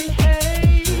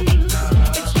misbehave.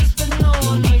 It's just that no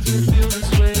one makes me feel this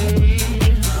way.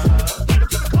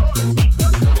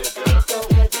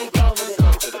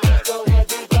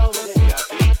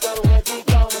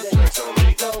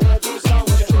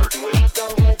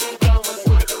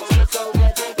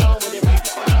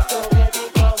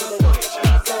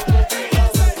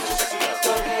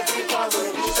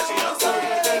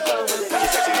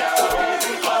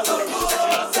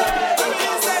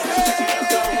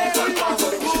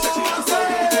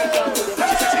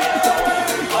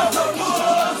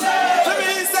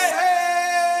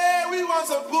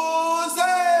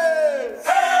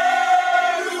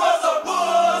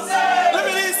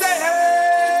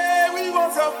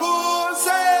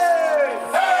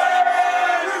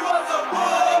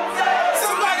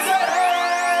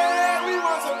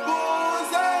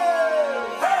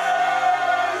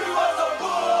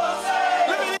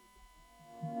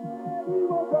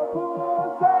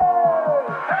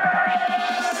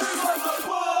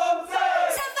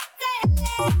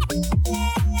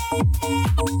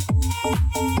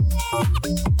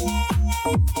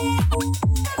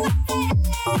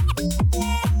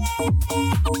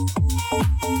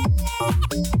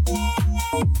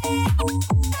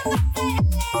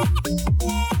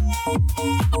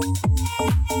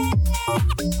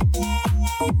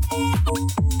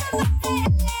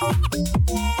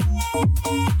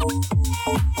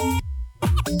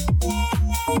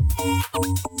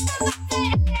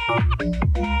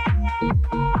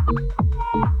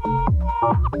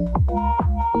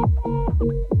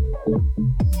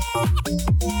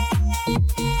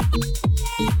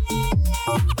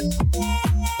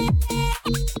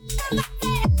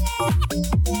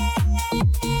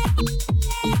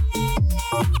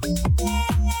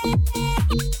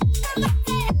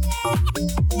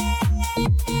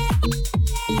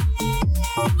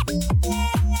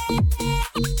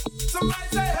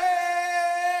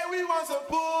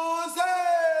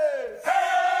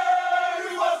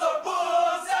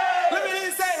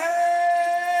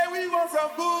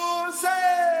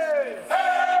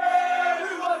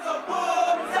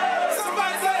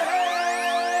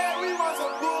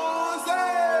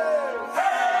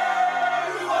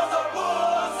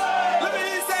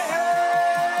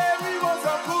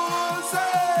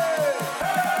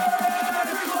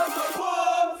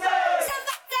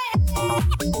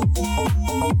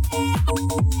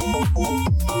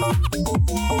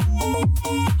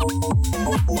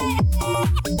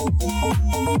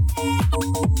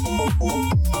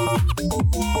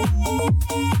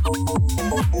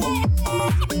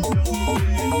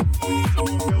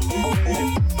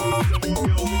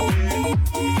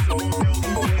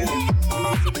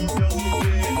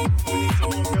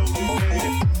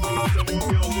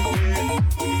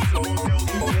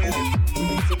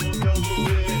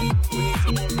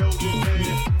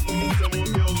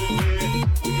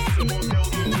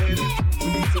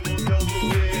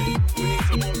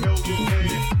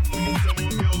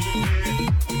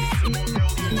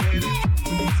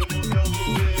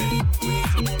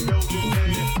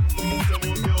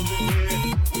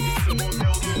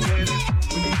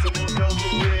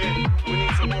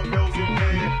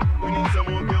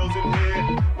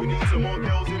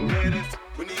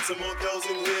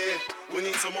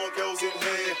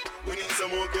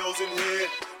 girls in here.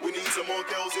 We need some more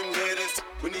girls in here.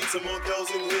 We need some more girls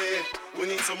in here. We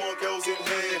need some more girls in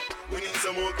here. We need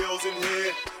some more girls in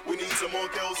here. We need some more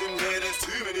girls in here. There's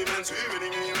too many men, too many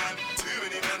men, too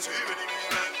many men, too many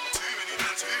men, too many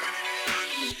men, too many men.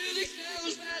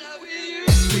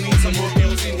 We need some more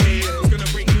girls in here. It's gonna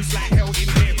bring loose like hell in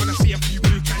here. Gonna see a few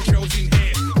blue cantrels in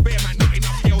here. Bear man, not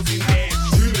enough girls in here.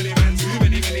 Too many men, too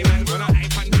many men. When I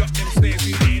hype and lock them stairs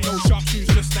in here. No sharp shoes,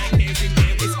 just like hairs in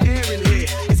here. It's air in here.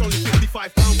 It's only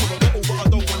 £55 for a bottle, but I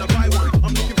don't wanna buy one.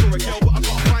 I'm looking for a girl, but I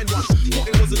can't find one. Thought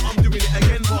it wasn't I'm doing it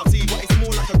again party, but it's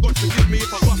more like a God forgive me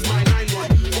if I bust my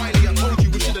 9-1. Wiley, I told you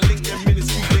we should've linked them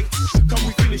ministry links. Come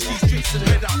we finish these drinks and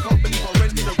head out. Can't believe I'm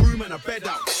renting a room and a bed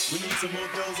out. We need some more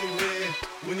girls in here.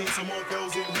 We need some more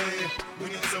girls in here. We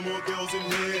need some more girls in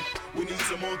here. We need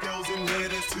some more girls in here.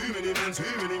 There's too many men,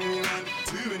 too many men,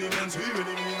 too many men, too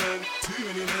many men, too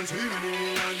many men, too many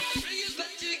men.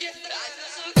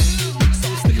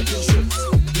 Some sticker to shorts,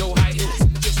 no high heels,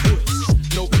 just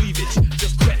hoods, no cleavage,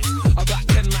 just crest. About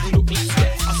 10 man look like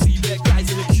skets. I see their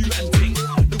guys in the queue and ting.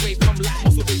 The wave come like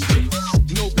muscle bitch chicks.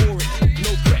 No boring,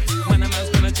 no press. Man, a man's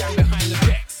gonna jam behind the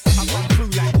decks. I come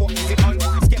through like what is it on?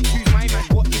 Skep who's my man,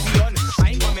 what is he on? I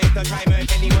ain't coming to try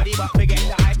murk anybody, but forget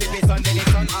the hype if it's on, then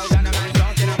it's on. I'll done a man's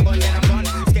dance, then I'm gone, then I'm gone.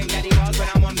 Skate daddy bars when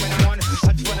I'm on, when I'm on.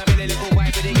 I just wanna be a little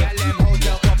wife with the gal, them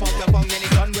hotel pop off the bong, then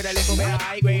it's on with a little bit of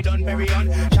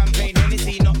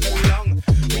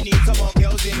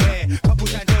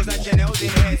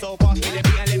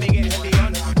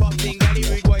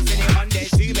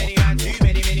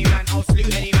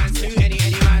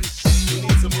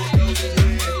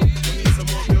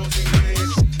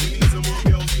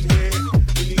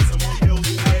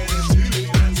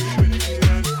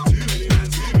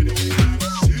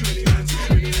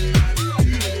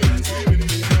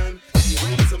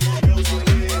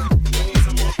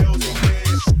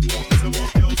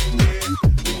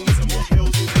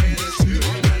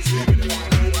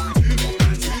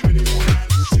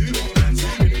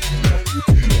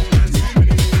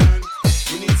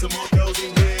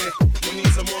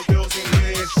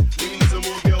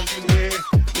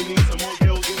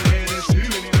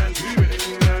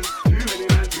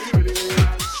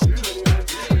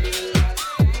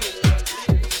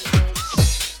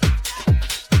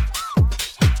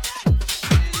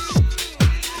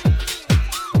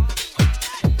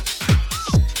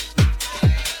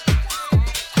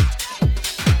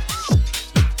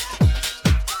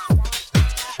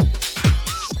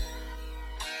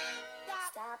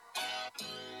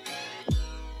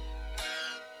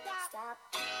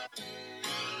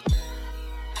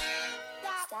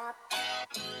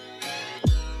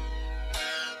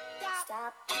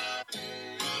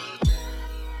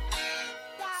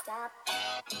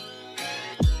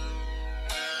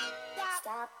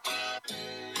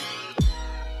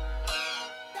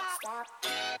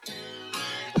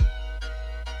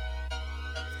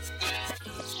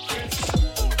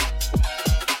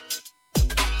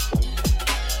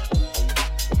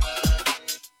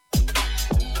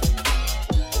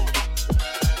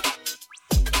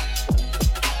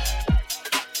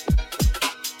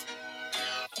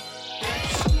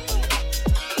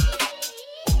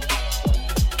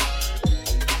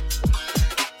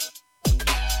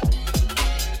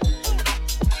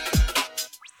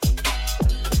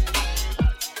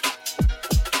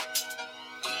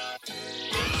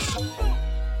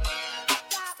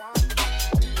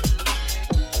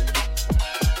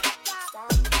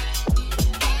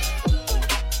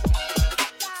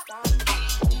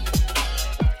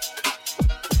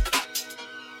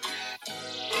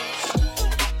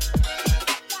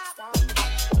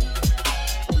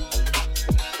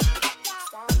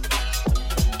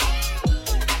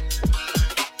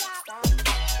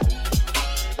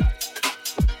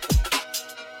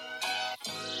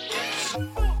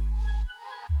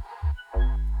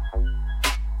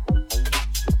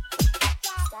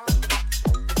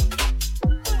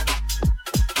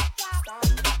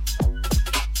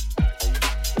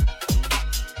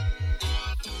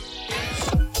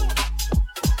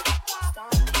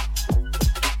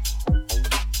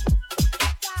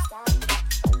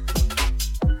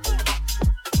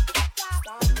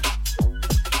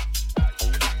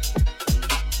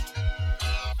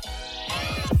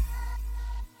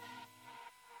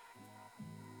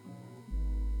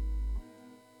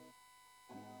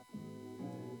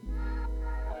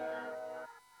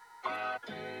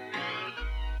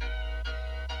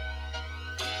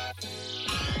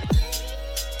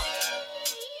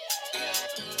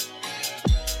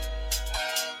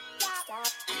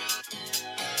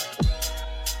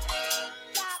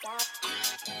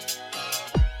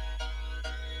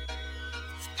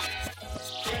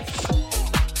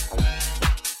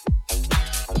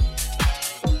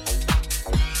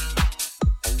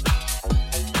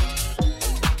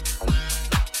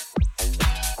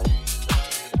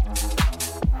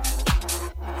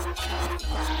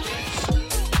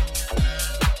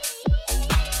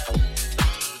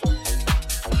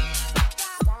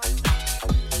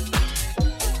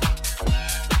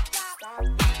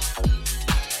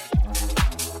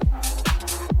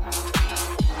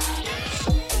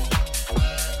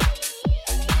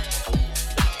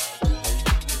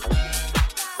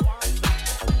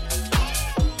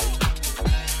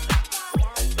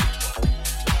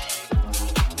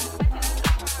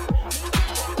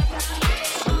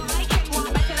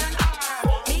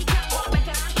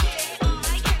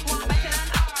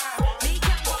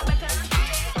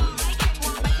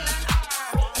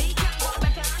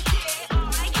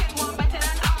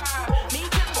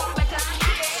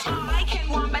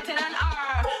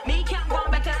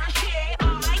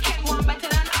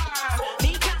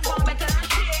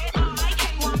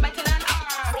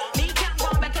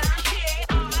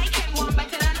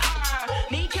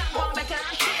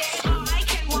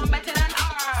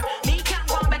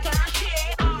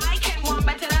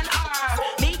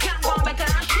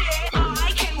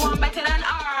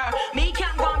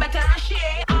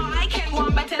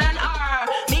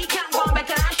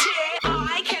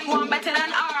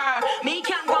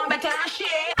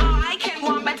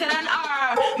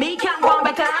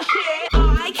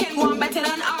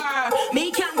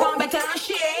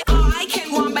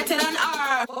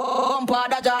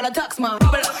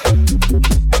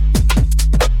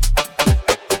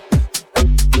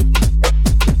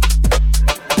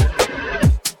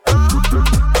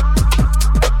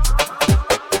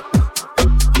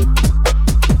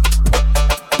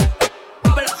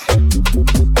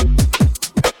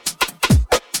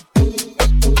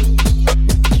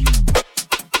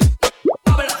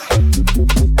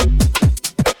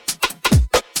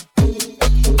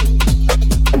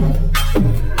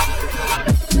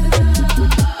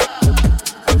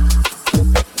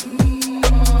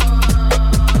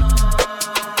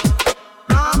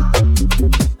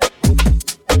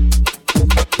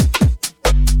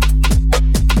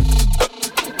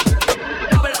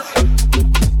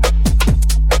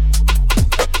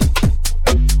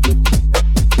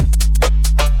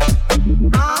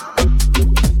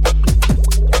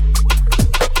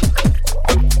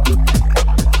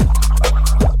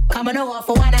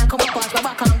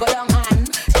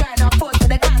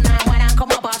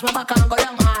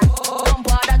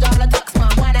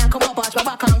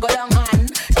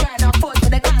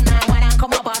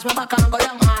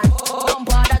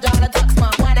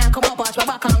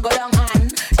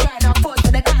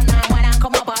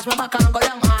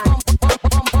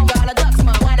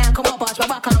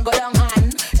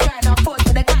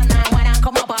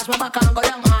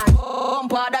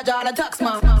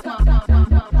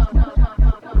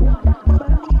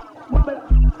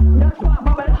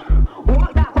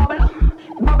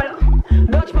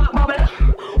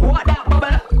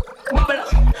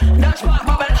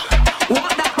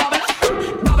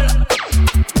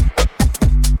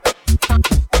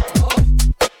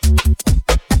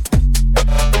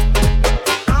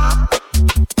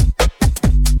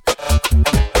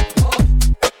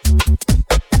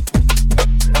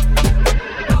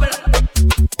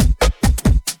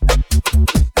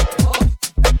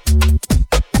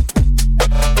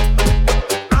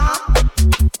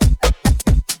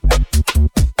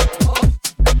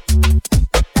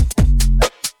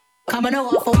Coming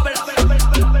off for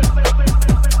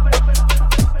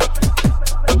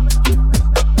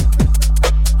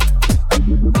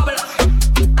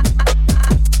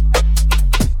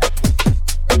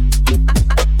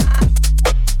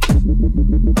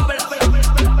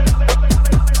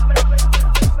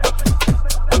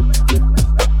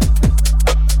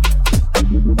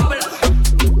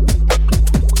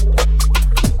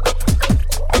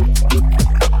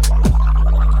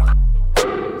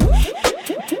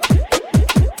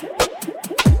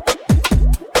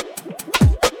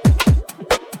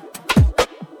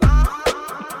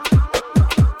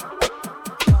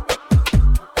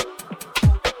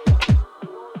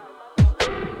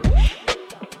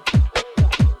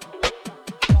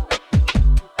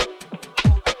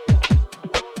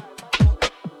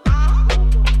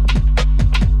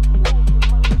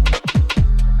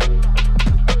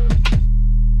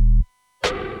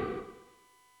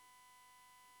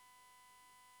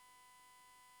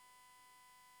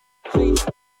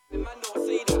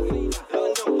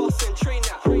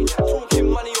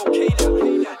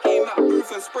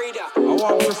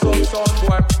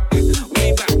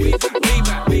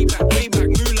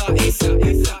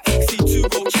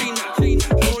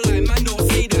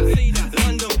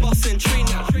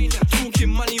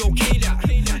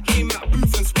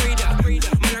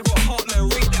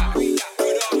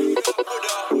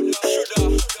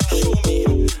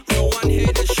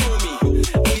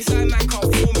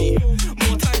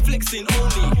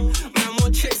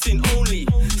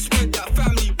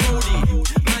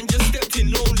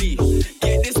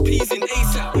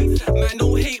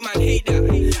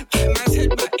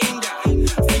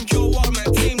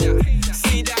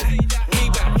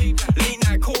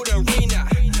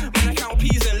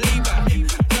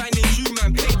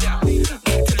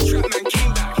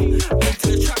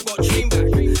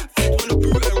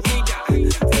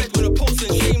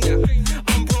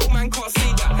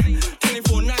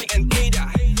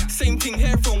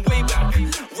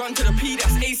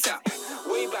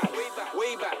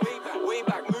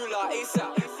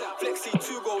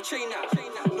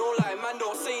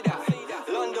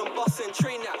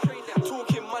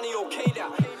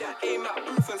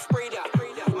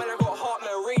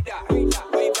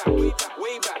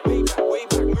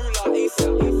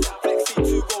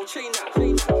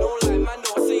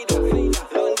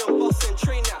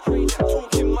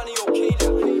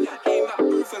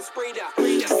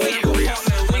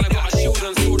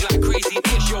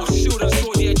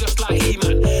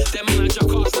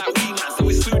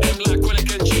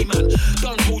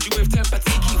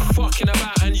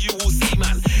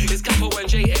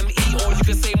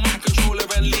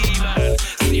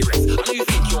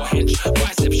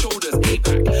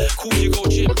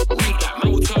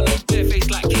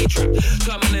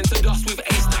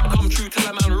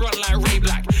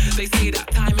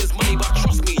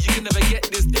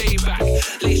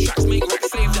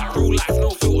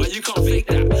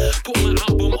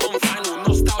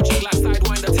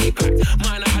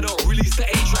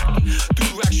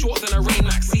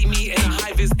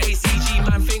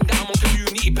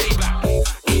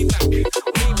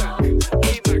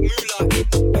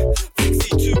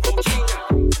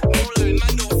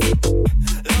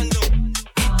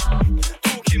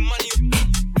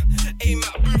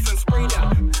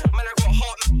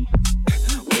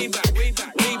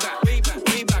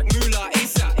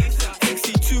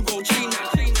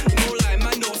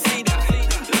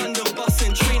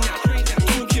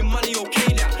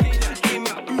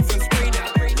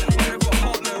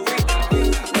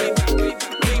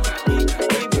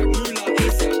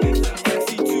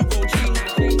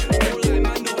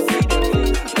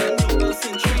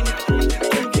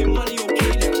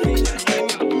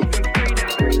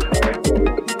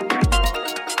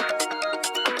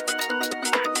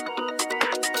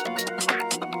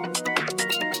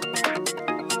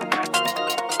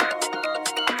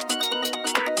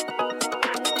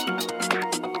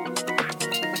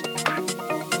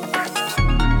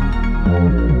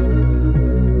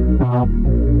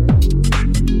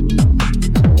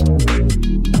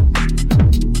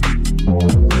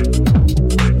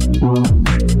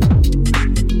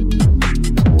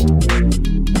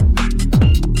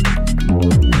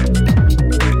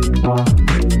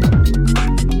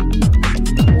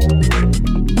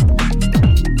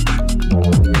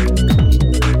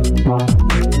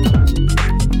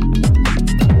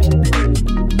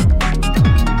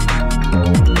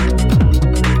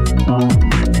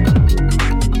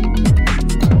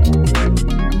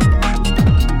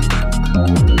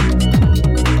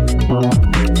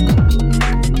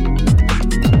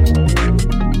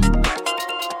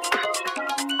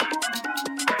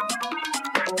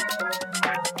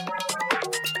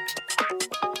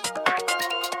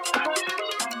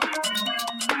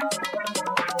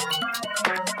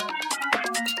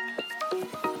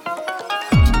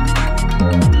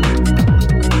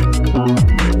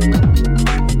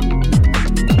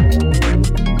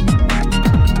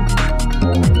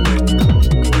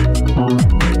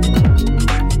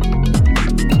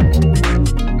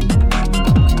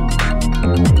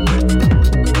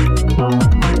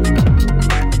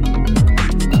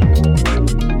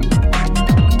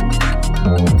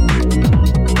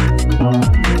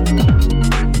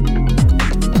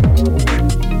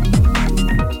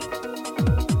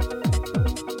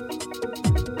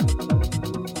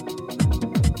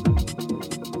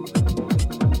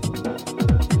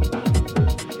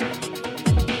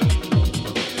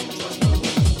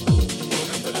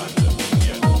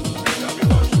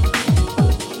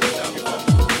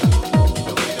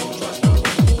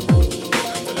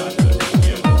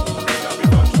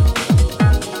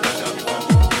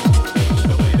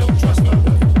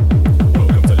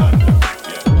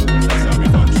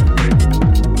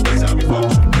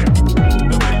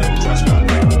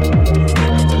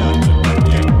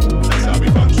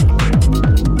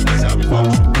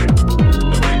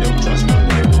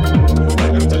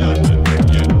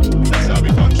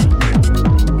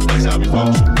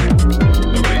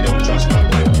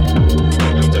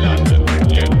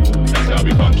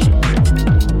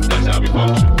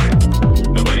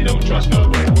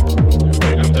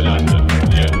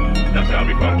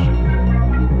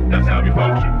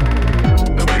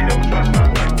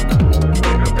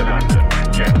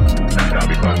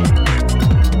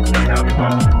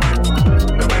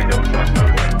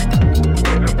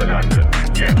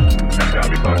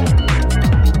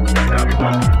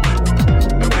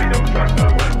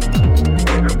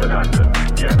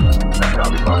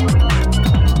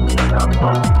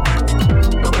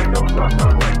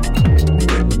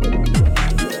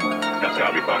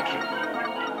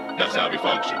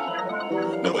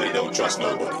trust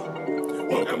nobody.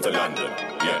 Welcome to London,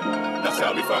 yeah, that's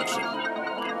how we function.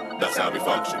 That's how we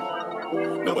function.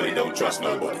 Nobody don't trust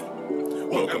nobody.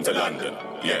 Welcome to London,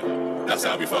 yeah, that's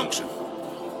how we function.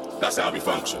 That's how we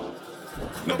function.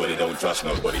 Nobody don't trust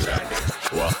nobody right there.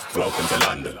 What? Welcome to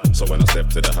London. So when I step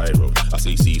to the high road, I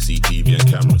see CCTV and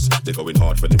cameras. They're going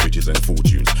hard for the riches and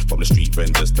fortunes. From the street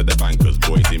vendors to the bankers,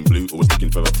 boys in blue always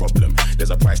looking for a problem.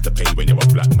 There's a price to pay when you're a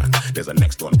black man. There's a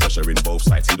next one pressuring both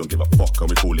sides. He don't give a fuck and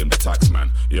we call him the tax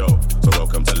man. Yo, so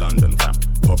welcome to London, fam.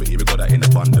 Poverty, we got that in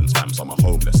abundance, fam. Some are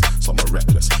homeless, some are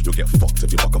reckless. You'll get fucked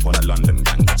if you buck up on a London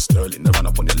gang. Get sterling to run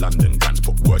up on your London grants.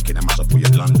 Put work in and mash up for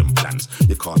your London plans.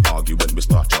 You can't argue when we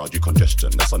start charge you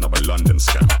congestion. That's another London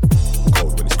scam.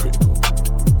 Cold when it's critical,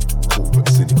 cool but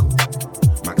cynical.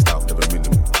 Maxed out, never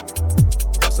minimal.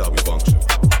 That's how we function.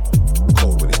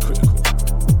 Cold when it's critical,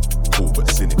 cool but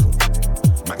cynical.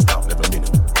 Maxed out, never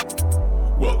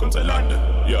minimal. Welcome to London,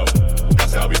 yo.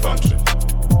 That's how we function.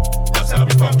 That's how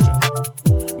we function.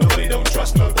 Nobody don't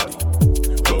trust nobody.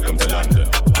 Welcome to London,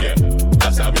 yeah.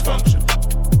 That's how we function.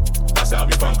 That's how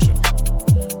we function.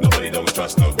 Nobody don't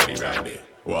trust nobody right there.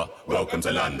 What? Welcome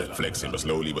to London. Flexing, but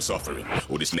slowly we're suffering.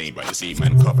 All this name by you see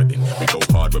man covered in. We go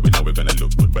hard where we know we're gonna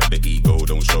look good, but the ego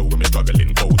don't show when we're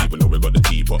struggling. Cold even though we got the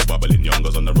teapot bubbling.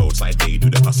 Youngers on the roadside, they do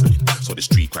the hustling. So the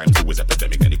street crime's always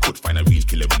epidemic, and you could find a real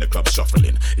killer when the club's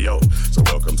shuffling. Yo, so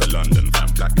welcome to London, fam.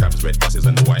 Black cabs, red buses,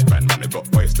 and the white van. Man, they got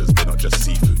oysters, they're not just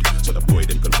seafood. So the boy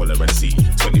them can follow and see.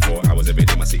 24 hours every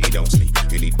day, my city don't sleep.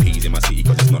 You need peas in my city,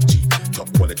 cause it's not cheap.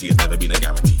 Top quality has never been a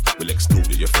guarantee. We'll exclude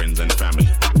your friends and family.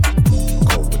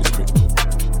 Cold when it's critical,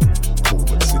 cool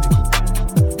but cynical.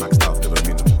 Maxed out, never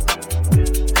minimal.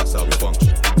 That's how we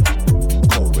function.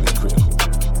 Cold when it's critical,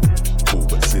 cool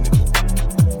but cynical.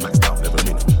 Maxed out, never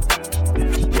minimal.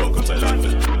 Welcome to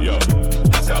London, yo.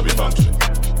 That's how we function.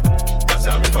 That's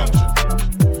how we function.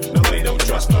 Nobody don't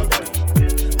trust nobody.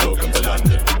 Welcome to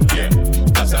London, yeah.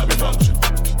 That's how we function.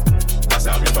 That's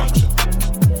how we function.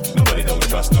 Nobody don't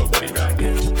trust nobody right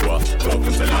here. What?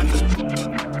 Welcome to London.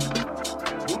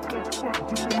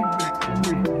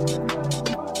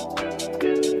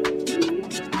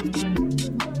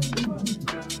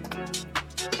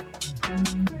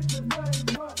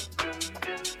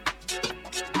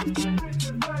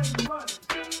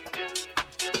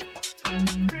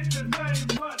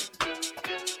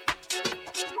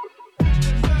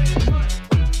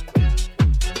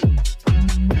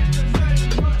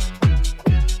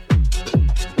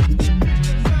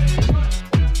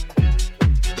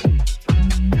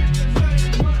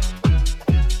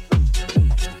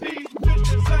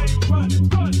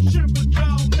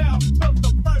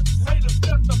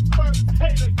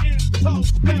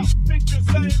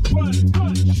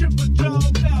 Ship a job.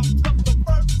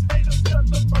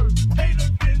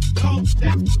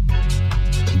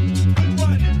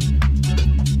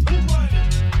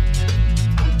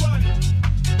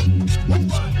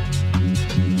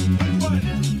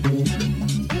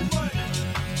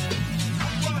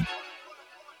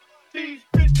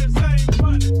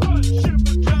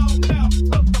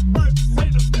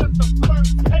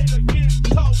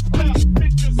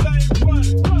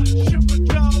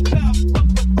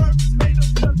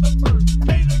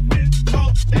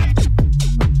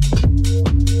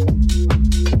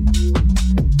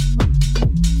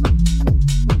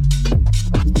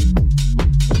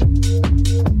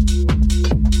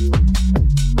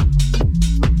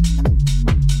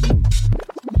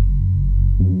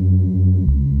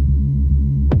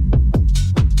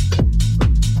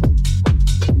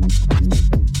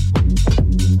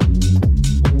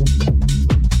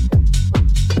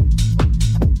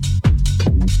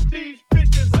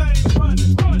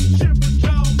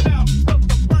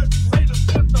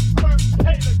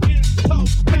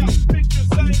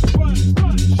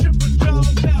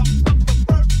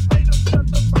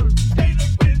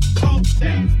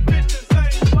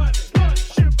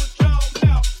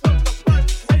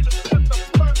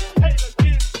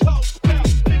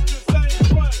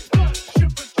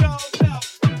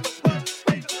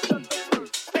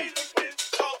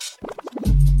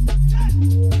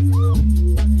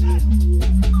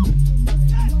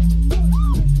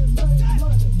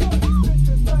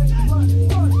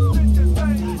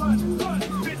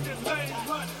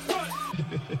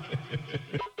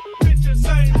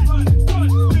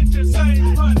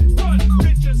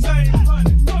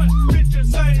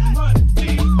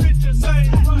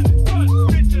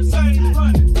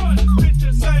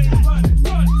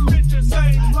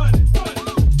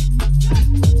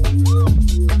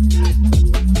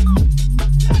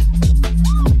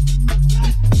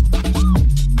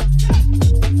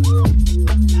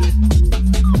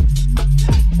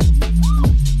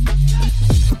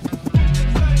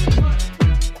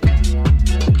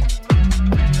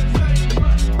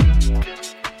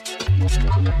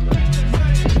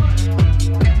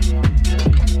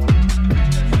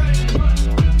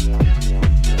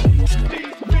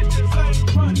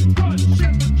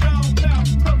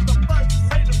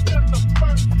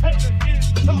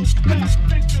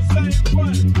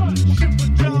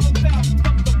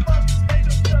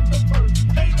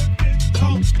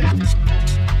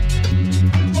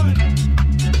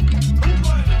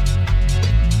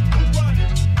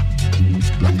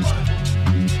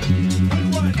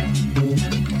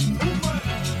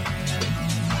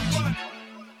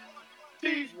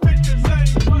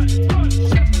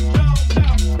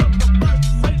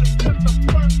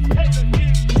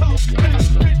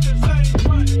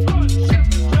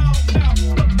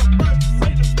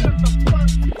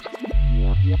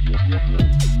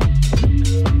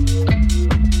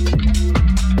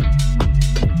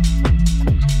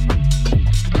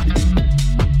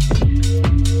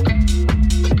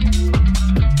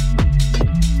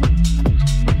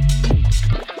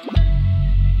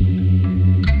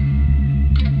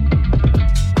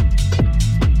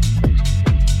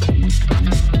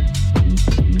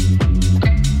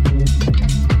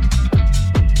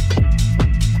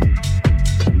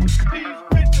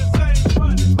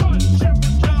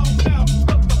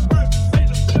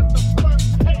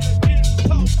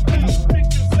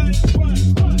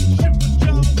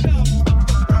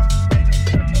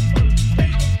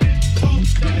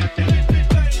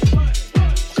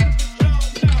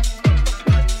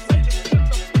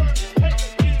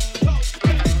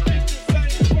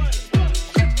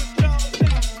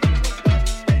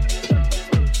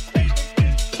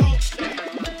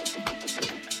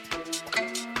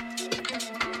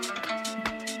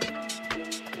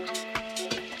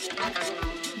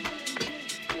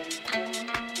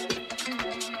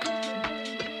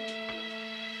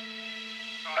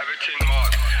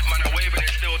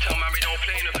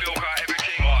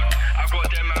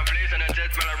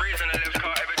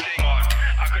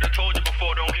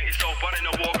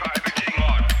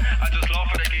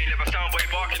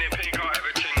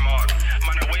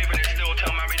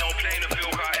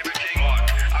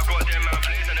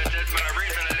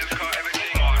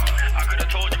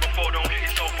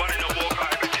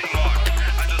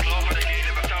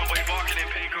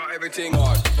 everything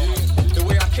hard. The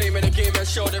way I came in the game and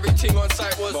showed everything on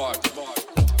sight was hard.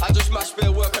 I just smashed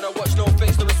bare work and I watched no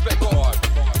face, the respect got hard.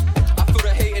 I feel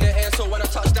the hate in the air, so when I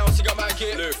touch down, see your man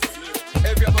get lift.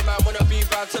 Every other man wanna be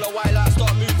bad till the white light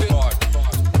start moving hard.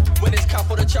 When it's cap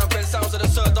or the champion sounds of the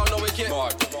sir, don't know it get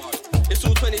hard. It's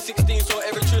all 2016, so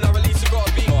every tune I release, it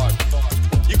gotta be hard.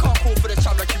 You can't call for the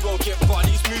champ like you won't get hard,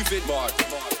 he's moving hard.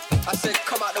 I said,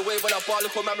 come out the way when I bar,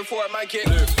 look on man before a man get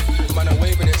lift. Man, I'm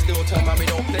waving it still, tell man we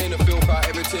don't play in the field, car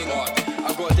everything hard.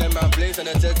 I got them man blazing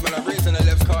the Zeds, man I raising the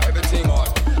left, car everything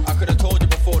hard. I could've told you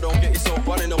before, don't get yourself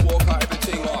one in the walk, car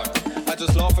everything hard. I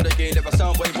just laugh at the game, never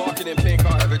sound way barking in pain,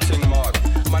 car everything hard.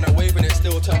 Man, I'm waving it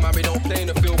still, tell man we don't play in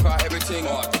the field, car everything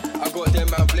hard. I got them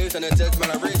man blazing the Zeds,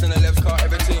 man I raising the left, car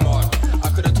everything hard.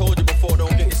 I could've told you before,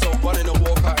 don't get yourself one in the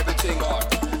walk, car everything hard.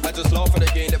 I just laugh at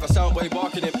the game, never sound way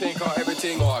barking in pain, car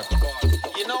everything hard.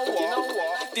 You know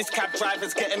what? This cab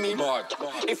driver's getting me mad.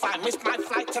 If I miss my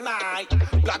flight tonight,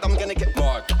 blood, I'm gonna get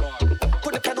mad.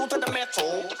 Put the pedal to the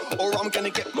metal, or I'm gonna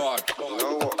get mad. Don't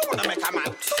wanna make a man.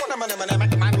 Don't wanna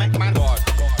make man. Mad.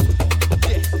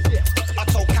 Yeah. I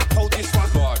told Cap, hold this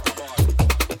one. Mad.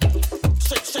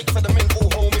 Shake for the mental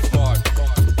homies. Mad.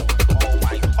 Oh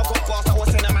my. I got bars that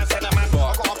was in a man. I got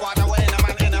a bar that was in a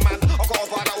man. I got a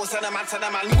bar that was in a man.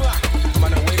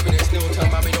 Man, I'm waving it still,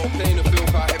 tell man we don't play in the field,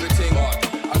 car everything hard.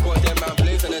 I got them man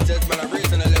blazing the Zeds, man I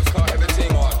raising the left, car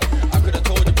everything hard. I could've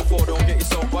told you before, don't get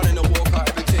yourself one in the walk, car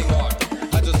everything hard.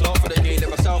 I just laugh at the game,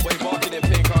 never sound way barking in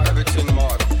pain, car everything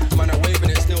hard. Man, I'm waving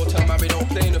it still, tell man we don't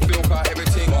play in the field, car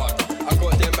everything hard. I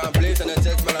got them man blazing the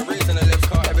Zeds, man I raising the left,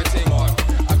 car everything hard.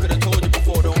 I could've told you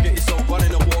before, don't get yourself one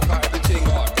in the walk, car everything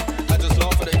hard. I just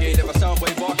laugh at the game, never sound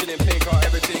way barking in pain, car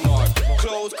everything hard.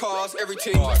 Clothes, cars,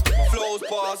 everything hard. Flows,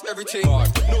 bars, everything hard.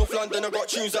 North London, I got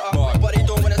tunes that are hard, but they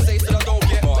don't wanna say, so I don't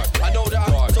get hard. I know that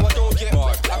I'm hard, so I don't get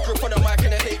hard. I grip on the mic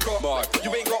and I hate got hard. You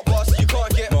ain't got bars, you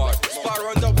can't get hard.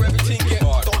 Spiral and double, everything get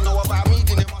hard. Don't know about me,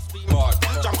 then it must be hard.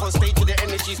 Jump on stage with the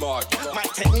energy's hard. My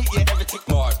technique, yeah, everything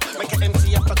hard. Make an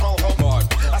MC up and go home hard.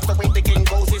 That's the way the game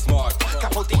goes, it's hard.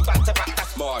 Couple D back to back,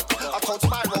 that's hard. I told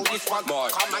Spiral this one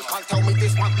hard. Come man, can't tell me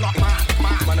this one not mad.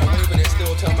 Man, I'm waving it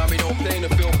still, tell man we don't play in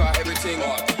the field, car everything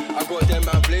hard. I got them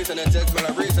man blazing the Zeds, man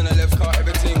I raising the left, car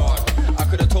everything hard. I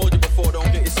could've told you before,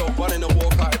 don't get yourself one in the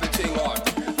walk, car everything hard.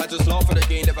 I just laugh at the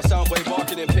game, never sound way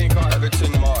barking in pain, car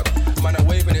everything hard. Man, I'm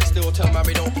waving it still, tell man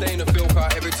we don't play in the field, car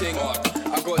everything hard.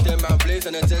 I got them man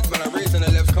blazing the Zeds, man I raising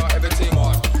the left, car everything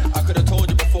hard. I could've told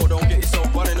you before, don't get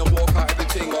yourself one in the walk, car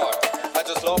everything hard. I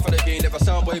just laugh at the game, never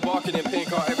sound way barking in pain,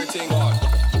 car everything hard.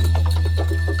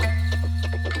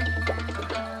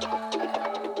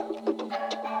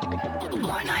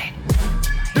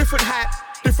 Different hype,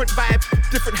 different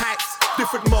vibe, different heights,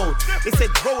 different mode. They said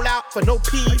roll out for no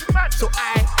P, so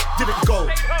I didn't go.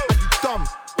 Are you dumb?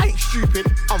 I ain't stupid,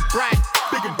 I'm bright,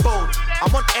 big and bold.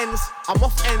 I'm on ends, I'm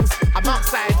off ends, I'm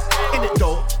outside, in it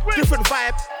though. Different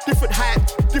vibe, different hype,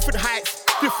 different heights,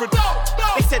 different.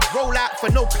 They said roll out for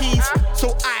no P's,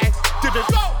 so I didn't.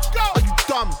 Are you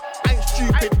dumb? I ain't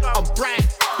stupid, I'm bright,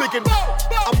 big and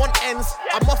I'm on ends,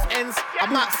 I'm off ends,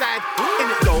 I'm outside, in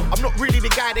it though. I'm not really the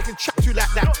guy they can chat to like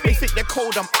that. They think they're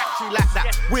cold, I'm actually like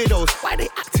that. Weirdos, why they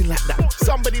acting like that?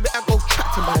 Somebody better go chat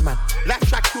to my man. Life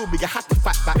tried to kill me, I had to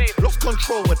fight back. Lost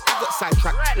control when I got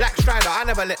sidetracked. Like Strider, I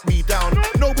never let me down.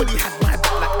 Nobody had my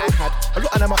back like I had. A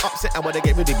lot of them are upset and wanna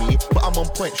get rid of me, but I'm on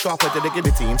point, sharper than the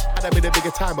guillotine. And I've been a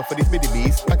bigger timer for these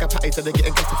mini-me's. Bag of patties and they're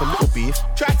getting gas for little beef.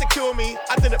 Tried to kill me,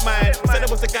 I didn't mind. Said I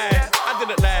was the guy, I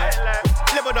didn't lie.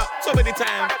 Leveled up so many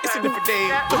times, it's a different day,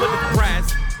 so a different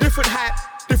prize. Different hype,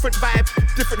 different vibe,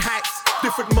 different heights,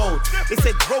 different mode. They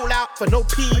said roll out for no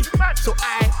P, so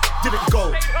I didn't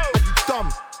go. Are you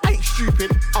dumb? I ain't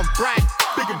stupid, I'm bright,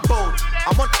 big and bold.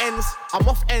 I'm on ends, I'm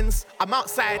off ends, I'm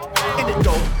outside, in it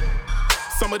though.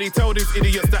 Somebody tell these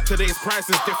idiots that today's price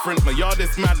is different. My yard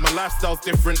is mad, my lifestyle's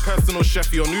different. Personal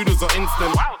chef, your noodles are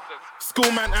instant.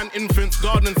 Schoolman and infants,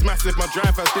 garden's massive, my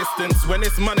drive has distance. When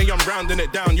it's money, I'm rounding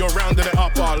it down, you're rounding it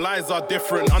up. Our lies are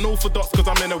different. Unorthodox, cause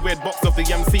I'm in a weird box of the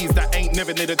MCs that ain't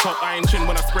never near the top. Iron chin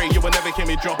when I spray, you will never hear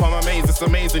me drop. I'm amazed, it's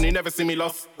amazing, you never see me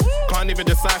lost. Can't even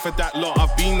decipher that lot.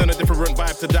 I've been on a different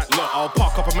vibe to that lot. I'll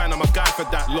park up a man, I'm a guy for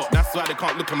that lot. That's why they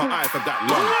can't look in my eye for that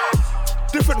long.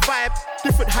 Different vibe,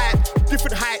 different height,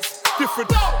 different heights, different.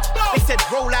 They said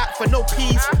roll out for no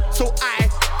P's, so I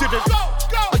didn't.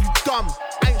 Are you dumb?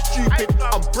 I ain't stupid,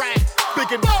 I'm bright,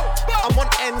 big and I'm on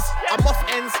ends, I'm off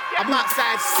ends, I'm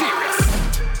outside.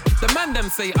 Serious. The man them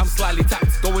say I'm slightly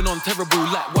taxed, going on terrible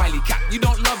like Wiley Cat. You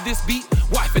don't love this beat?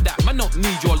 Why for that? Man don't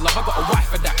need your love, I got a wife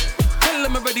for that. Tell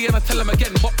them already and I tell them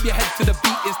again, bop your head to the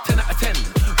beat is 10 out of 10.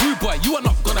 Rude boy, you are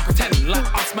not gonna pretend like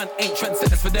us man ain't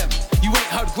trendsetters for them. You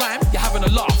ain't heard grime, you're having a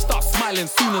laugh. Start smiling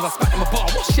soon as I spat in my bar.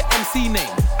 What's your MC name?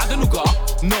 Adanuga?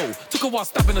 No, took a while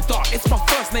stabbing the dark. It's my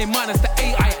first name minus the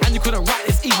AI, and you couldn't write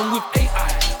this even with AI.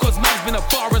 Cause man's been a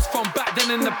barist from back then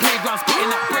in the playground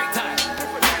spitting at break time.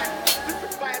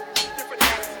 Different vibe, different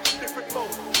heights, different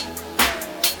mode.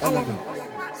 I love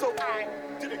it. So I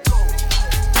didn't go.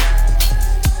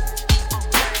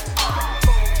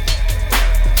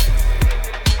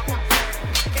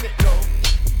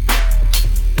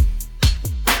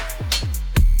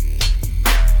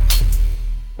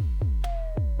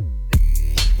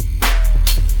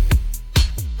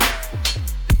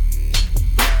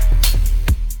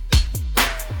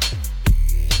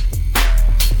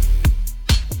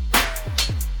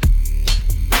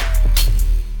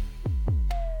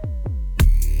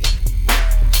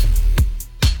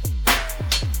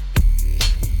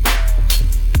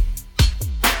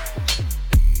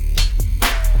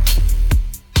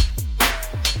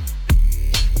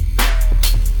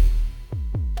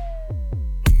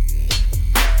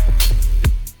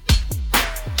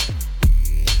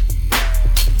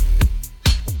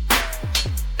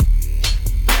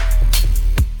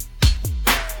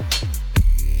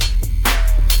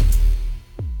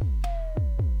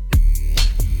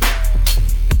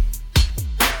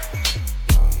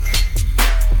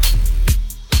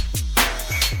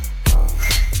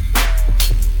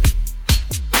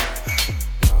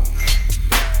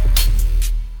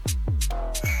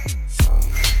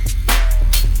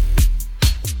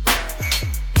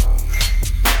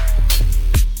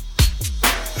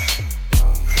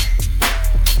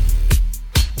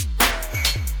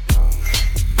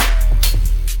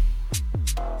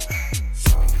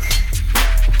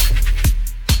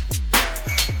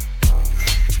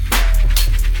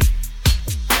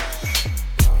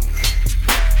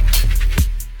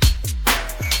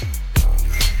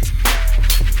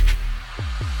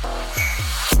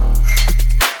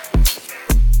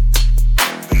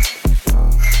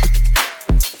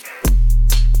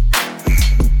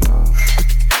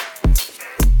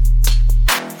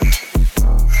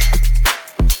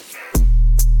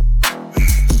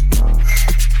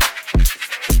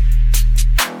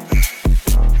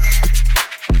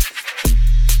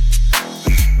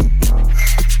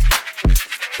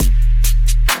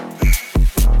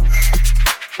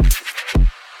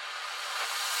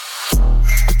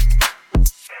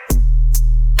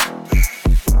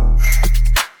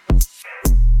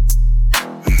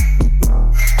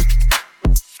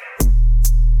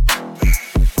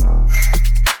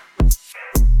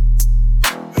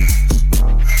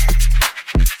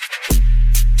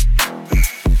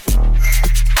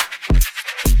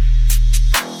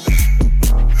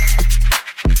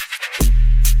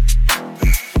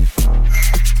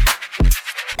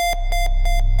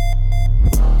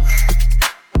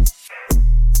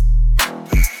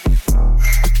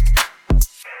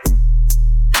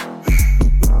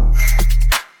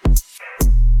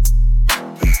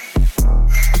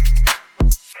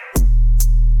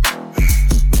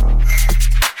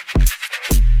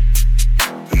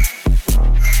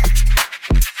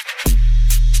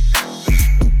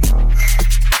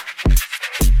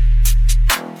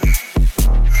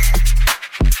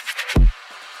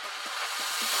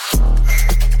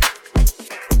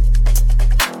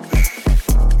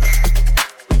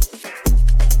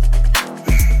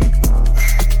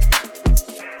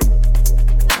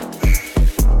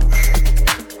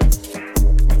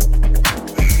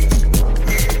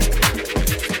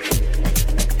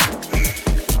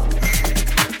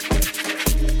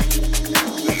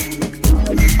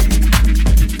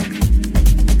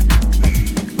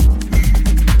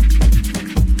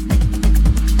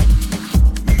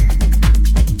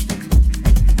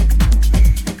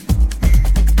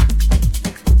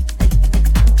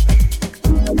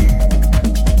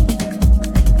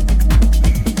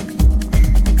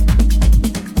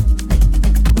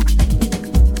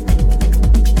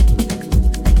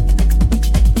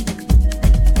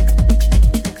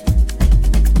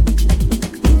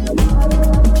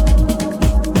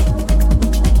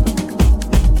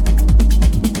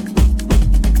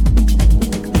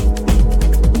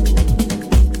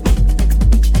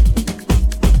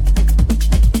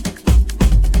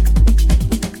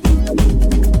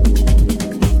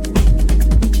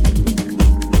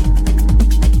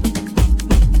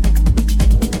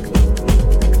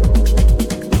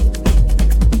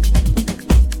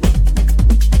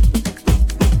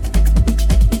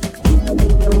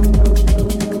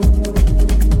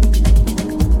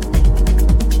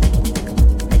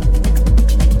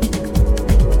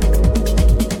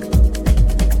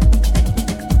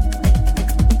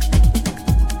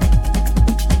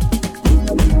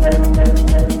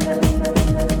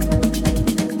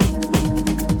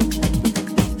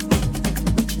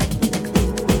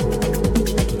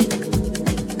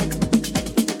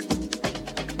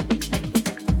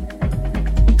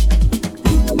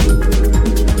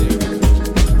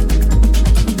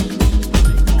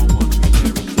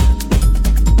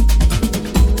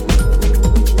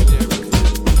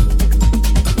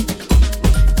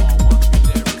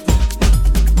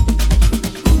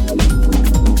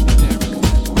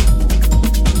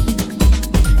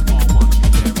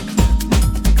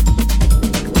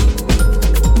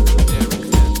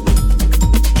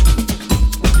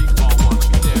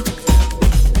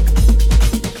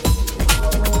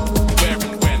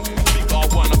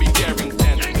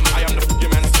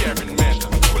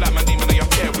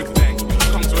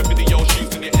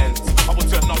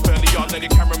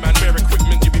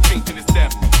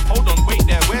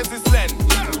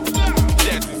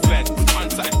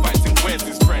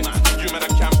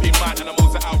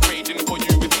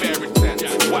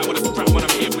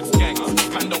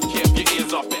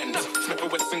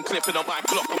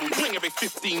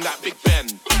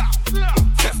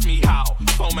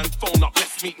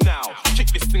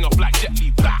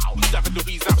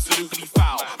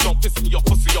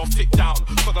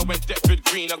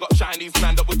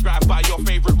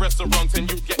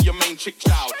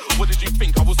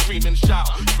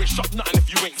 Switch up nothing if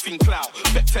you ain't seen clout.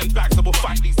 Bet 10 bags, I will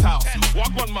fight these house.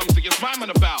 Walk one mumsy, it's my man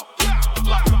about.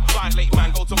 Like violate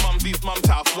man, go to mumsy's mum's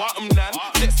house. What nan?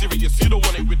 Get serious, you don't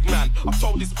want it with man. I've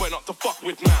told this boy not to fuck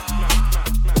with man.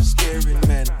 Scaring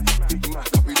men, Big Mac,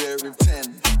 I'll be there in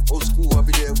 10. Old school, I'll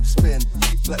be there with spin.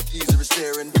 Black geezer is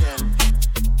staring 10.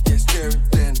 Yeah, staring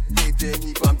 10. They dare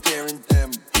me, but I'm daring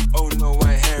them. Oh no,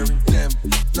 I ain't hearing them.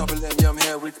 Double M, yeah, I'm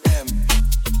here with M.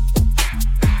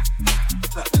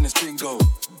 Slapped in this bingo.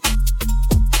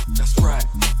 That's right,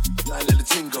 now I let the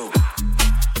ting go.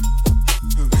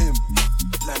 Who him?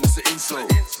 Line that's an insult.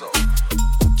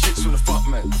 Chicks from the fuck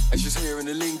man, and she's hearing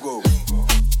the lingo.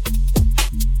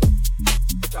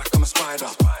 Back I'm a spider.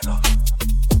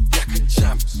 Yakking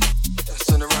champs,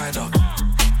 that's on the rider.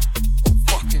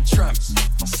 Fucking tramps,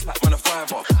 I slap man a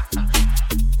fiver.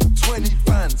 20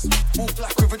 vans, all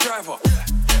black with a driver.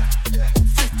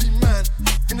 50 man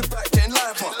in the back getting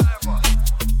liver.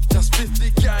 That's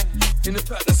 50 gang in the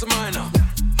back, that's a minor.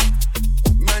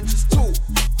 Man just talk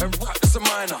and rap, that's a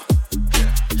minor.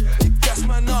 You gas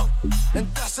man up and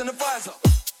that's an advisor.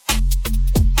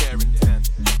 There in 10.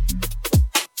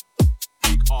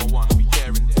 Big R1, we there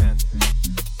in 10.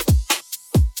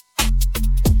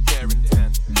 There in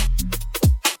 10.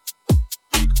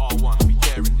 Big R1, we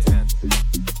there in 10.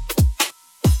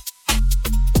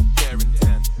 There in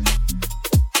 10.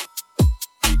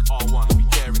 Big R1, we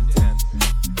there in 10.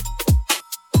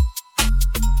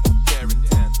 There in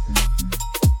 10.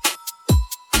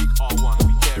 Big R1,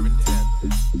 we there in 10.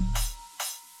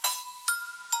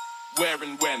 Where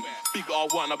and when? Big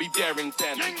R1, I'll be there in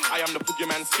 10. I am the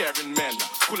boogeyman scaring men.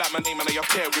 Call out my name and I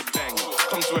appear with bang.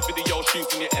 Come to a video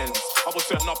shooting your ends. I was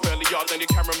turning up earlier than the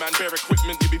cameraman. Bare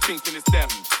equipment, you be thinking it's them.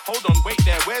 Hold on, wait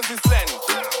there, where's his lens?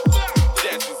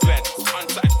 There's his lens.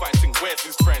 Untied fighting, where's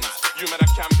his friends? You man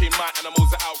are camping, my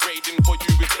animals are out raiding for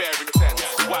you with bare intent.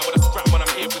 Why would I scrap when I'm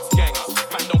here with gangs?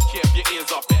 Man, don't care if your ears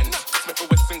are bent. Smith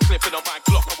 & Wesson clipping on my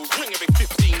Glock. I will bring a big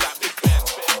 15 like Big Ben.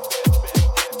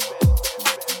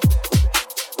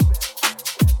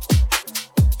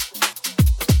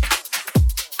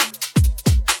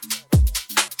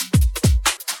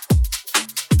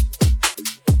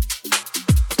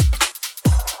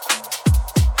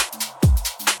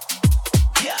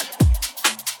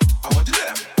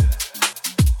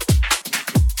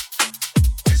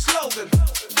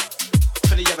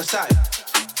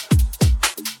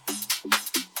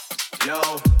 Yo,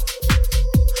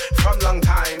 from long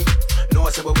time, no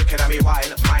say we wicked and me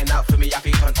wild. Mine out for me, I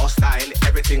think on hostile.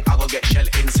 Everything I go get shell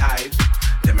inside.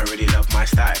 Them already love my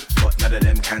style, but none of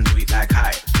them can do it like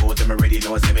I. All them already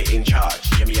know say me in charge.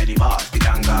 Yeah, me a the boss, the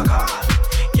danga gun.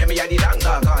 Yeah, me a the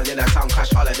danga gun. Then I sound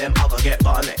crash, all of them I go get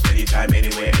bun. Anytime,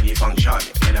 anywhere, any function.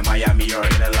 In a Miami or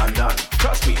in a London.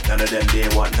 Trust me, none of them they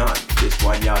want none. This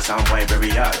one y'all sound white very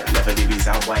hard. Left a DB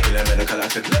sound white in the medical. I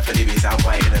said left a DB sound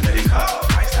white in the medical.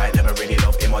 My style them a really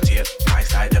love imitate. My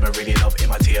style them a really love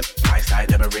imitate. My style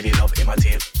them a really love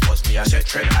imitate. Cause me a set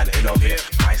trend and innovate.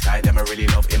 My style them a really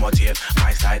love imitate.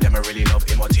 My style them a really love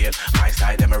imitate. My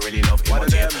style them a really love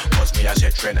imitate. Cause me a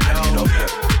set trend and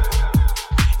innovate.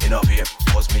 Innovate.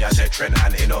 Cause me a set trend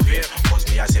and innovate. Cause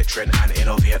me a set trend and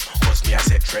innovate. Cause me a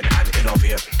set trend and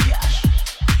innovate.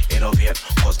 Innovate,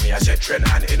 cause me a set trend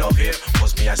and innovate.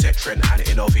 Cause me a set trend and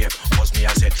innovate. Cause me a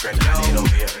set trend and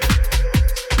innovate.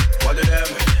 What of them?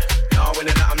 No, when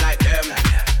I'm like them.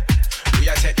 We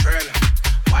a set trend.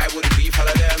 Why wouldn't we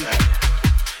follow them?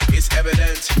 It's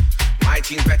evident. My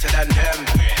team's better than them.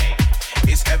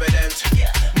 It's evident.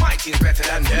 My team's better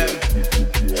than them.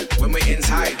 When we're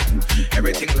inside,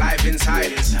 everything live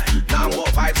inside. Now I'm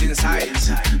what vibes inside.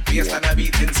 Bass and a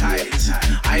beat inside.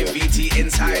 I'm VT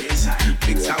inside.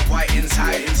 Big sound white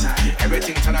inside.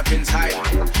 Everything turn up inside.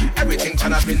 Everything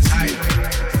turn up inside.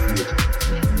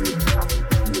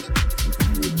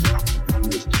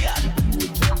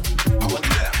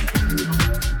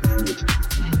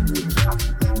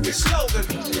 This slogan.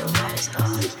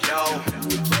 Yo.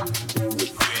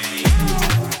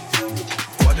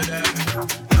 What of them?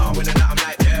 No, when I'm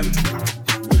like them.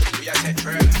 We are set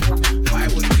trend. Why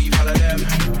wouldn't we follow them?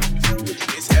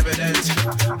 It's evident.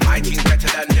 My team's better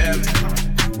than them.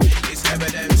 It's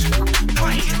evident.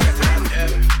 My team's better than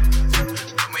them.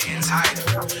 When we're inside,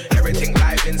 everything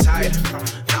live inside.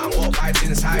 Now I'm what vibes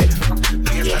inside.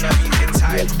 Bass and a beat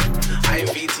inside. I'm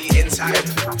VT inside.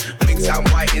 Big sound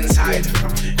white inside.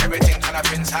 Everything turn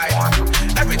up inside.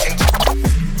 Everything turn up.